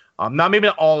up. Maybe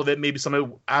not all of it. Maybe some of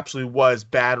it absolutely was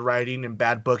bad writing and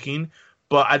bad booking,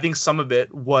 but I think some of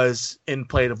it was in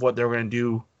play of what they were going to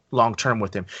do long term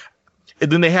with him.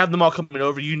 And then they have them all coming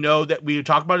over. You know that we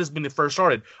talked about this when it first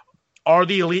started. Are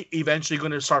the Elite eventually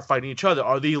going to start fighting each other?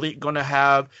 Are the Elite going to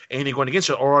have anything going against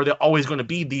it, or are they always going to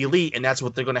be the Elite and that's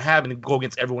what they're going to have and go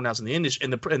against everyone else in the industry,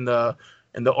 in the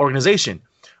organization?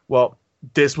 Well,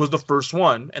 this was the first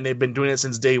one, and they've been doing it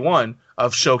since day one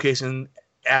of showcasing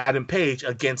Adam Page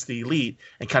against the Elite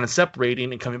and kind of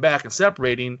separating and coming back and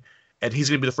separating, and he's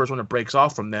going to be the first one that breaks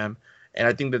off from them. And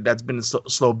I think that's been a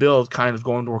slow build, kind of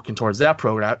working towards that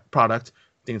product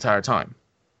the entire time.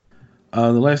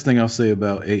 The last thing I'll say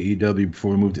about AEW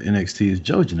before we move to NXT is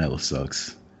Joe Janela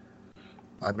sucks.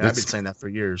 I've been saying that for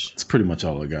years. It's pretty much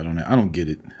all I got on that. I don't get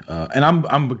it. And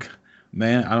I'm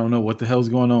man, I don't know what the hell's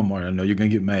going on, Marty. I know you're going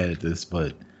to get mad at this,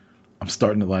 but I'm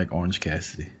starting to like Orange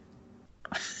Cassidy.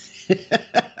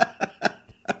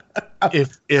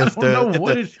 if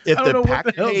the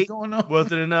package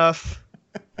wasn't enough,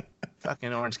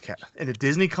 fucking Orange Cat and the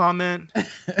Disney comment,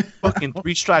 fucking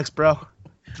 3 strikes, bro.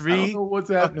 3 what's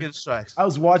happening. Strikes. I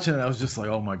was watching it. I was just like,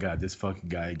 oh my god, this fucking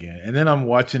guy again. And then I'm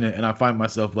watching it, and I find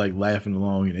myself like laughing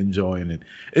along and enjoying it.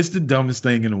 It's the dumbest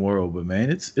thing in the world, but man,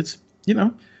 it's You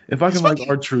know, if I His can like fucking-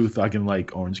 R-Truth, I can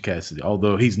like Orange Cassidy.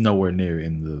 Although he's nowhere near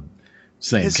in the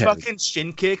same His category. fucking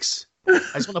shin kicks. I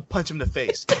just want to punch him in the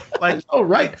face. Like, Oh,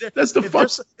 right. That's the fuck.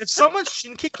 if someone's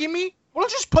shin kicking me, why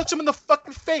don't you just punch him in the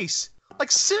fucking face?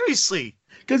 Like, seriously.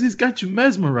 Because he's got you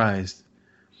mesmerized.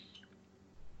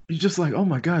 You're just like, oh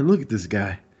my god, look at this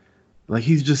guy. Like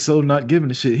he's just so not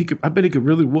giving a shit. I bet he could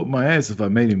really whoop my ass if I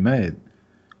made him mad.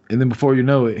 And then before you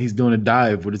know it, he's doing a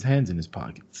dive with his hands in his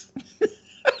pockets.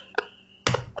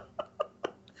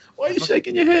 Why are you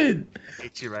shaking your head? I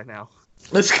hate you right now.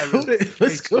 Let's go to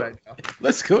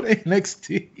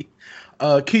NXT.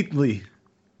 Keith Lee,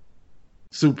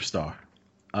 superstar.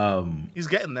 He's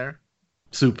getting there.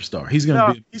 Superstar. He's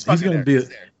gonna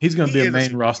be a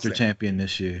main roster champion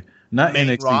this year. Not Main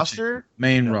NXT roster?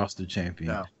 main roster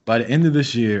champion. No. By the end of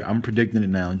this year, I'm predicting it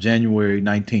now, January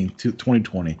 19th,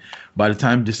 2020. By the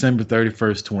time December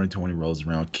 31st, 2020 rolls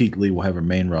around, Keith Lee will have a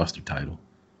main roster title.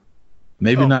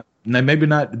 Maybe not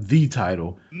the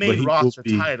title. But Main he roster will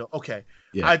be, title. Okay.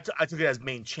 Yeah. I took it as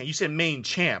main champ. You said main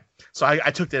champ. So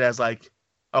I took that as like,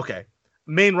 okay,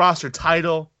 main roster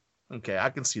title. Okay, I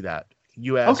can see that.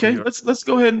 Okay, let's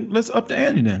go ahead and let's up the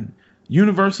ante then.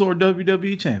 Universal or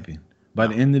WWE champion by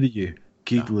the end of the year.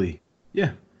 Keith Lee.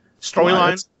 Yeah.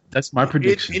 Storyline. That's my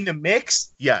prediction. In the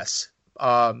mix, yes.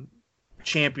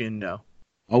 Champion, no.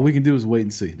 All we can do is wait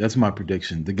and see. That's my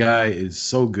prediction. The guy is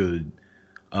so good.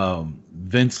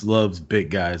 Vince loves big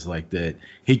guys like that.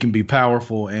 He can be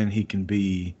powerful and he can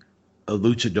be a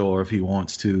luchador if he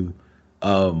wants to.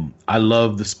 I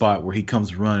love the spot where he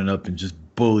comes running up and just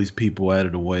bullies people out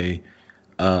of the way.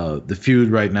 The feud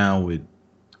right now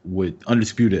with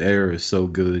Undisputed Era is so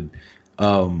good.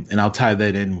 And I'll tie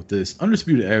that in with this.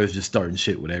 Undisputed Era is just starting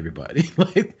shit with everybody.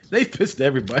 Like they pissed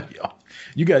everybody off.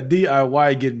 You got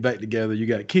DIY getting back together. You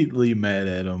got Keith Lee mad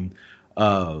at him.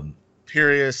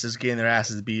 Imperius is getting their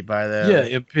asses beat by them. Yeah,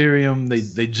 Imperium.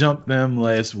 They jumped them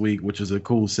last week, which was a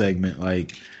cool segment.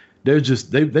 Like they're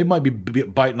just they might be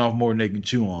biting off more than they can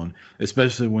chew on,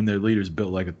 especially when their leader's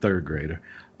built like a third grader.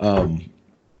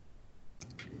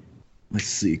 Let's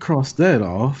see, cross that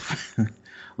off.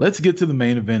 Let's get to the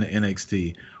main event of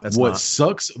NXT.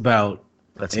 Sucks about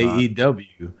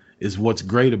AEW is what's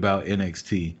great about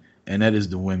NXT, and that is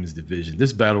the women's division.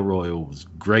 This battle royal was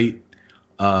great.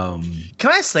 Can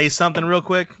I say something real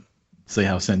quick? Say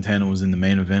how Santana was in the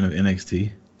main event of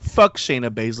NXT. Fuck Shayna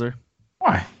Baszler.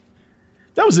 Why?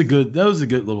 That was a good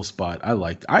little spot.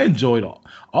 I enjoyed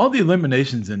all the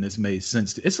eliminations in this made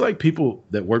sense. It's like people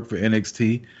that work for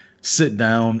NXT sit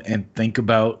down and think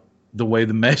about the way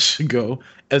the match should go,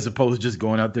 as opposed to just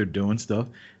going out there doing stuff.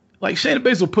 Like Shayna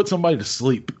Baszler put somebody to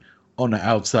sleep on the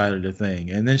outside of the thing,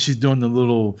 and then she's doing the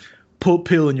little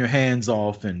peeling your hands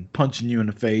off and punching you in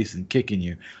the face and kicking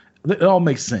you. It all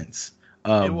makes sense.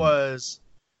 It was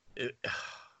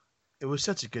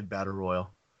such a good battle royal.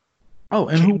 Oh,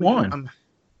 and who won?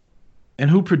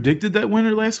 And who predicted that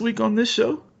winner last week on this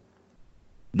show?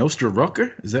 Nostra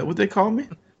Rucker? Is that what they call me?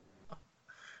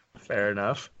 Fair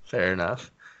enough.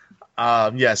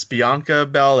 Yes, Bianca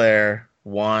Belair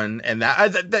won, and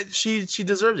that she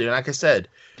deserved it. And like I said,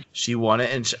 she won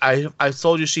it, and I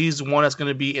told you she's one that's going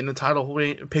to be in the title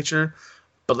picture.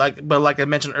 But like I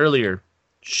mentioned earlier,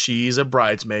 she's a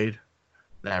bridesmaid,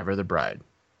 never the bride.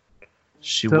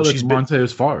 She's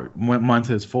Montez Ford.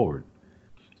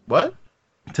 What?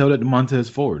 Tell that to Montez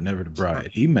Ford, never the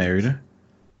bride. He married her.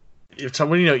 If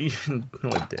someone you know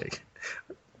a dick.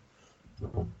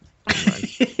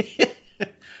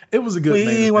 It was a good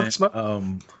main event.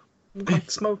 Smoke.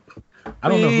 Smoke. I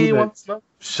don't know who that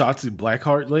Shotzi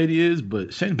Blackheart lady is, but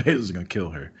Shayna Baszler's gonna kill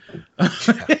her.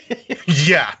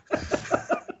 Yeah.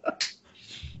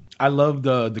 I loved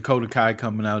Dakota Kai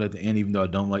coming out at the end, even though I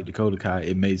don't like Dakota Kai.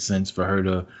 It made sense for her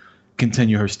to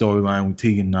continue her storyline with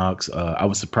Tegan Knox. I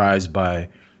was surprised by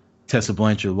Tessa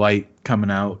Blanchard Light coming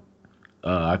out.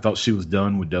 I thought she was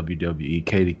done with WWE.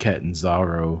 Katie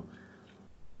Catanzaro.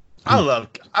 I love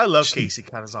Casey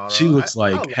Catanzaro. She looks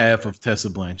like half of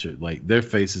Tessa Blanchard. Like their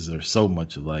faces are so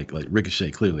much alike. Like Ricochet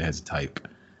clearly has a type.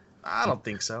 I don't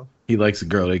think so. He likes a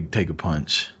girl that can take a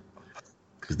punch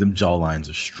because them jawlines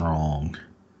are strong.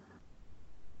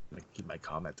 I keep my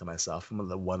comment to myself. I'm gonna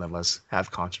let one of us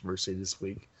have controversy this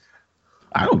week.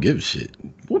 I don't give a shit.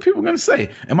 What are people gonna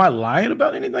say? Am I lying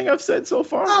about anything I've said so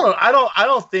far? I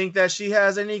don't think that she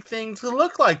has anything to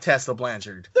look like Tessa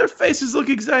Blanchard. Their faces look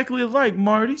exactly alike,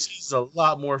 Marty. She's a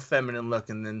lot more feminine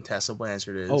looking than Tessa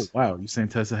Blanchard is. Oh wow, you saying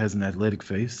Tessa has an athletic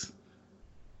face?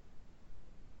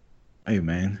 Hey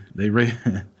man, they breed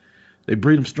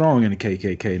them strong in the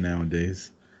KKK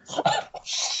nowadays.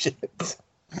 Shit.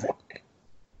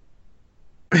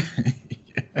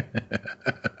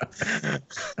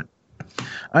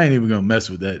 I ain't even gonna mess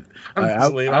with that.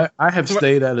 I have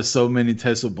stayed out of so many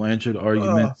Tessa Blanchard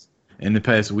arguments in the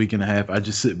past week and a half. I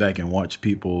just sit back and watch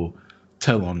people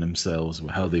tell on themselves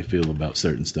how they feel about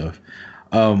certain stuff.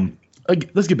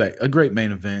 Let's get back. A great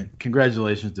main event.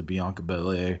 Congratulations to Bianca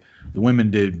Belair. The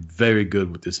women did very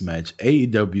good with this match.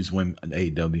 NXT's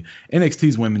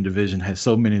women division has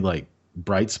so many like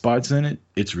bright spots in it.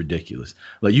 It's ridiculous.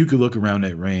 Like you could look around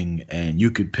that ring and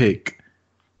you could pick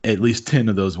at least 10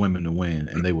 of those women to win,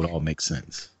 and they would all make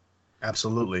sense.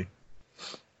 Absolutely.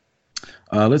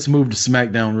 Let's move to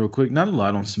SmackDown real quick. Not a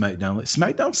lot on SmackDown.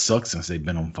 SmackDown sucks since they've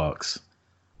been on Fox.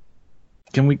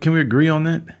 Can we agree on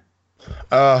that?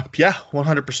 Yeah,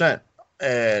 100%.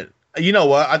 And you know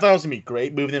what? I thought it was gonna be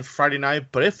great moving in for Friday night,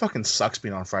 but it fucking sucks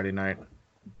being on Friday night.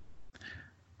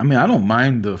 I mean, I don't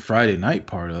mind the Friday night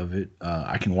part of it.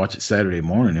 I can watch it Saturday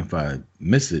morning if I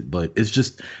miss it, but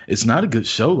it's not a good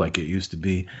show like it used to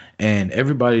be. And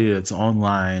everybody that's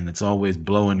online, that's always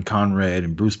blowing Conrad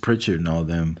and Bruce Pritchard and all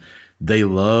them, they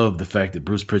love the fact that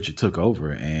Bruce Pritchard took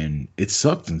over, and it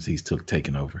sucked since he's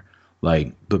taken over.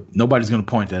 Like, but nobody's gonna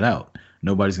point that out.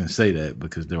 Nobody's gonna say that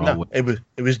because they're all.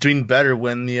 It was doing better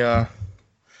when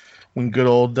when good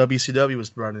old WCW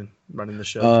was running the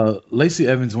show. Lacey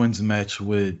Evans wins the match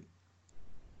with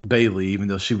Bayley, even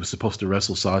though she was supposed to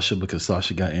wrestle Sasha because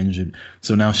Sasha got injured.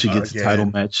 So now she gets a title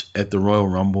match at the Royal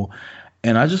Rumble.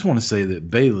 And I just want to say that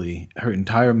Bayley, her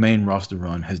entire main roster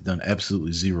run has done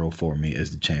absolutely zero for me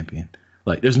as the champion.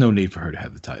 Like, there's no need for her to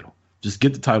have the title. Just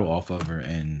get the title off of her,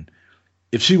 and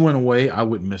if she went away, I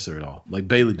wouldn't miss her at all. Like,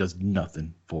 Bayley does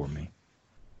nothing for me.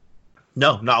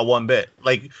 No, not one bit.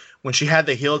 Like, when she had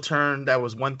the heel turn, that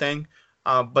was one thing,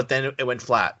 but then it went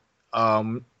flat.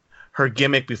 Her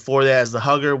gimmick before that as the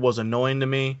hugger was annoying to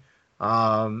me.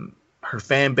 Her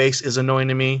fan base is annoying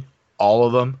to me, all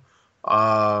of them.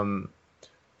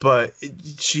 But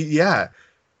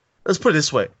let's put it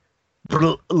this way.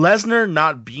 Lesnar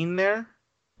not being there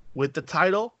with the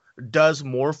title does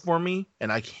more for me,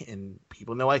 and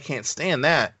people know I can't stand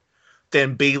that,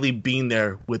 than Bayley being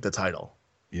there with the title.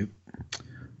 Yep.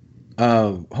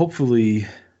 Hopefully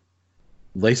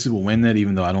Lacey will win that,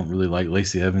 even though I don't really like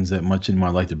Lacey Evans that much anymore.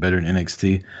 I liked her better in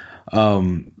NXT.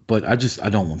 But I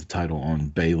don't want the title on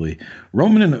Bayley.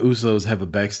 Roman and the Usos have a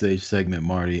backstage segment,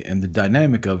 Marty, and the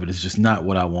dynamic of it is just not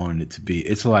what I wanted it to be.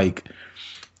 It's like,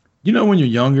 you know, when you're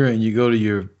younger and you go to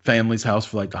your family's house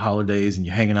for like the holidays and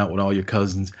you're hanging out with all your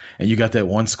cousins and you got that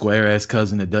one square ass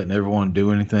cousin that doesn't ever want to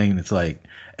do anything, and it's like,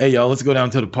 hey y'all, let's go down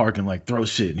to the park and like throw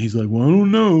shit. And he's like, well, I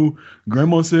don't know.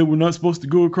 Grandma said we're not supposed to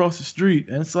go across the street.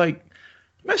 And it's like,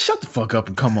 man, shut the fuck up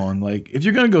and come on. Like, if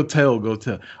you're gonna go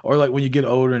tell. Or like when you get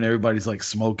older and everybody's like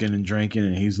smoking and drinking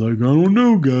and he's like, I don't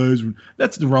know, guys.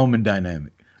 That's the Roman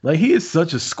dynamic. Like, he is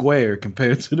such a square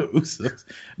compared to the Usos.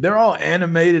 They're all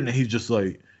animated and he's just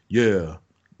like, yeah,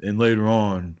 and later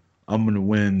on, I'm going to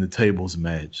win the tables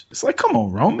match. It's like, come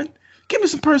on, Roman. Give me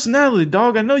some personality,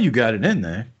 dog. I know you got it in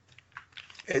there.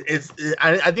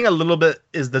 I think a little bit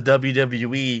is the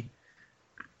WWE.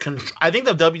 I think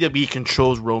the WWE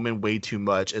controls Roman way too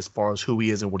much as far as who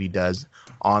he is and what he does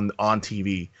on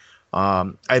TV.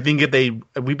 I think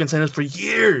we've been saying this for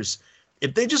years,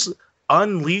 if they just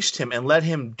unleashed him and let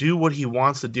him do what he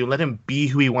wants to do, let him be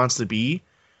who he wants to be,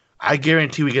 I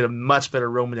guarantee we get a much better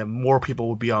Roman that more people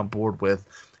would be on board with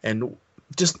and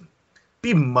just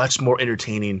be much more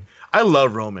entertaining. I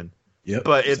love Roman. Yep,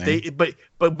 but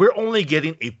but we're only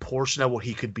getting a portion of what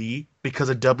he could be because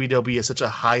of WWE has such a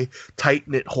high,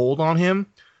 tight-knit hold on him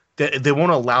that they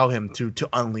won't allow him to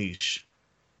unleash.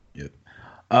 Yep.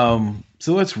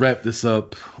 So let's wrap this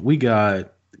up. We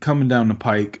got coming down the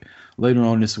pike later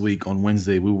on this week on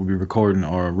Wednesday. We will be recording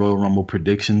our Royal Rumble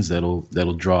predictions. That'll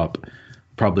drop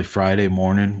probably Friday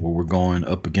morning, where we're going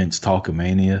up against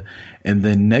Talkamania. And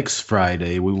then next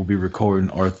Friday, we will be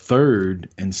recording our third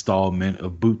installment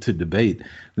of Boot to Debate.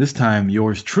 This time,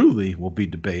 yours truly will be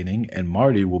debating, and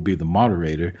Marty will be the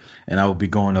moderator. And I will be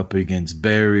going up against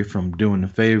Barry from Doing the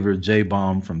Favor,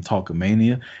 J-Bomb from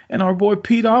Talkamania, and our boy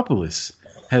Peteopolis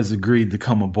has agreed to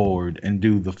come aboard and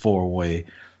do the four-way.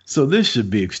 So this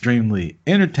should be extremely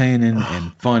entertaining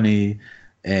and funny,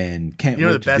 and can't wait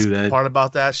to do that. You know the best part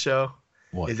about that show?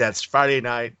 What? Is that's Friday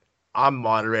night. I'm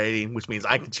moderating, which means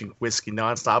I can drink whiskey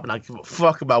nonstop and I give a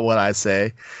fuck about what I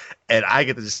say. And I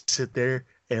get to just sit there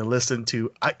and listening to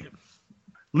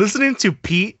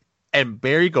Pete and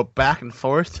Barry go back and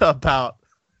forth about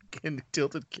getting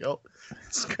tilted kilt.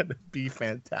 It's gonna be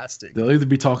fantastic. They'll either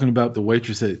be talking about the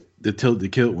waitress at the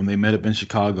Tilted Kilt when they met up in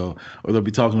Chicago, or they'll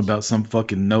be talking about some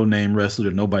fucking no-name wrestler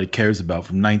that nobody cares about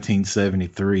from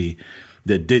 1973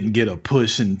 that didn't get a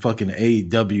push in fucking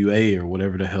AWA or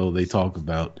whatever the hell they talk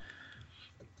about.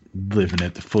 living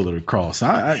at the foot of the cross.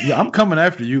 I'm coming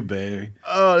after you, Barry.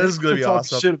 Oh, this is gonna be talk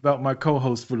awesome. Shit about my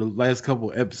co-host for the last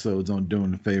couple of episodes on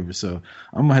Doing the Favor, so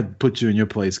I'm gonna have to put you in your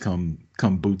place. Come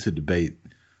boot to debate.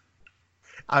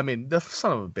 I mean, the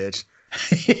son of a bitch,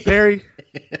 Barry.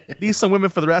 Need some women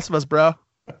for the rest of us, bro.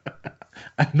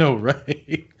 I know,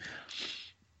 right?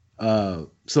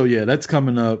 So yeah, that's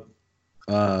coming up.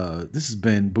 This has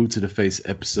been Boot to the Face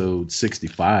episode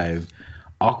 65.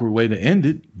 Awkward way to end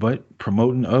it, but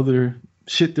promoting other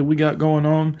shit that we got going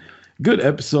on. Good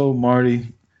episode,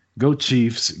 Marty. Go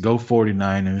Chiefs. Go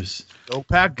 49ers. Go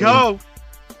Pack, go.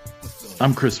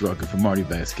 I'm Chris Rucker from Marty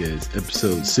Vasquez,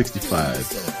 episode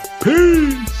 65.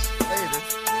 Peace.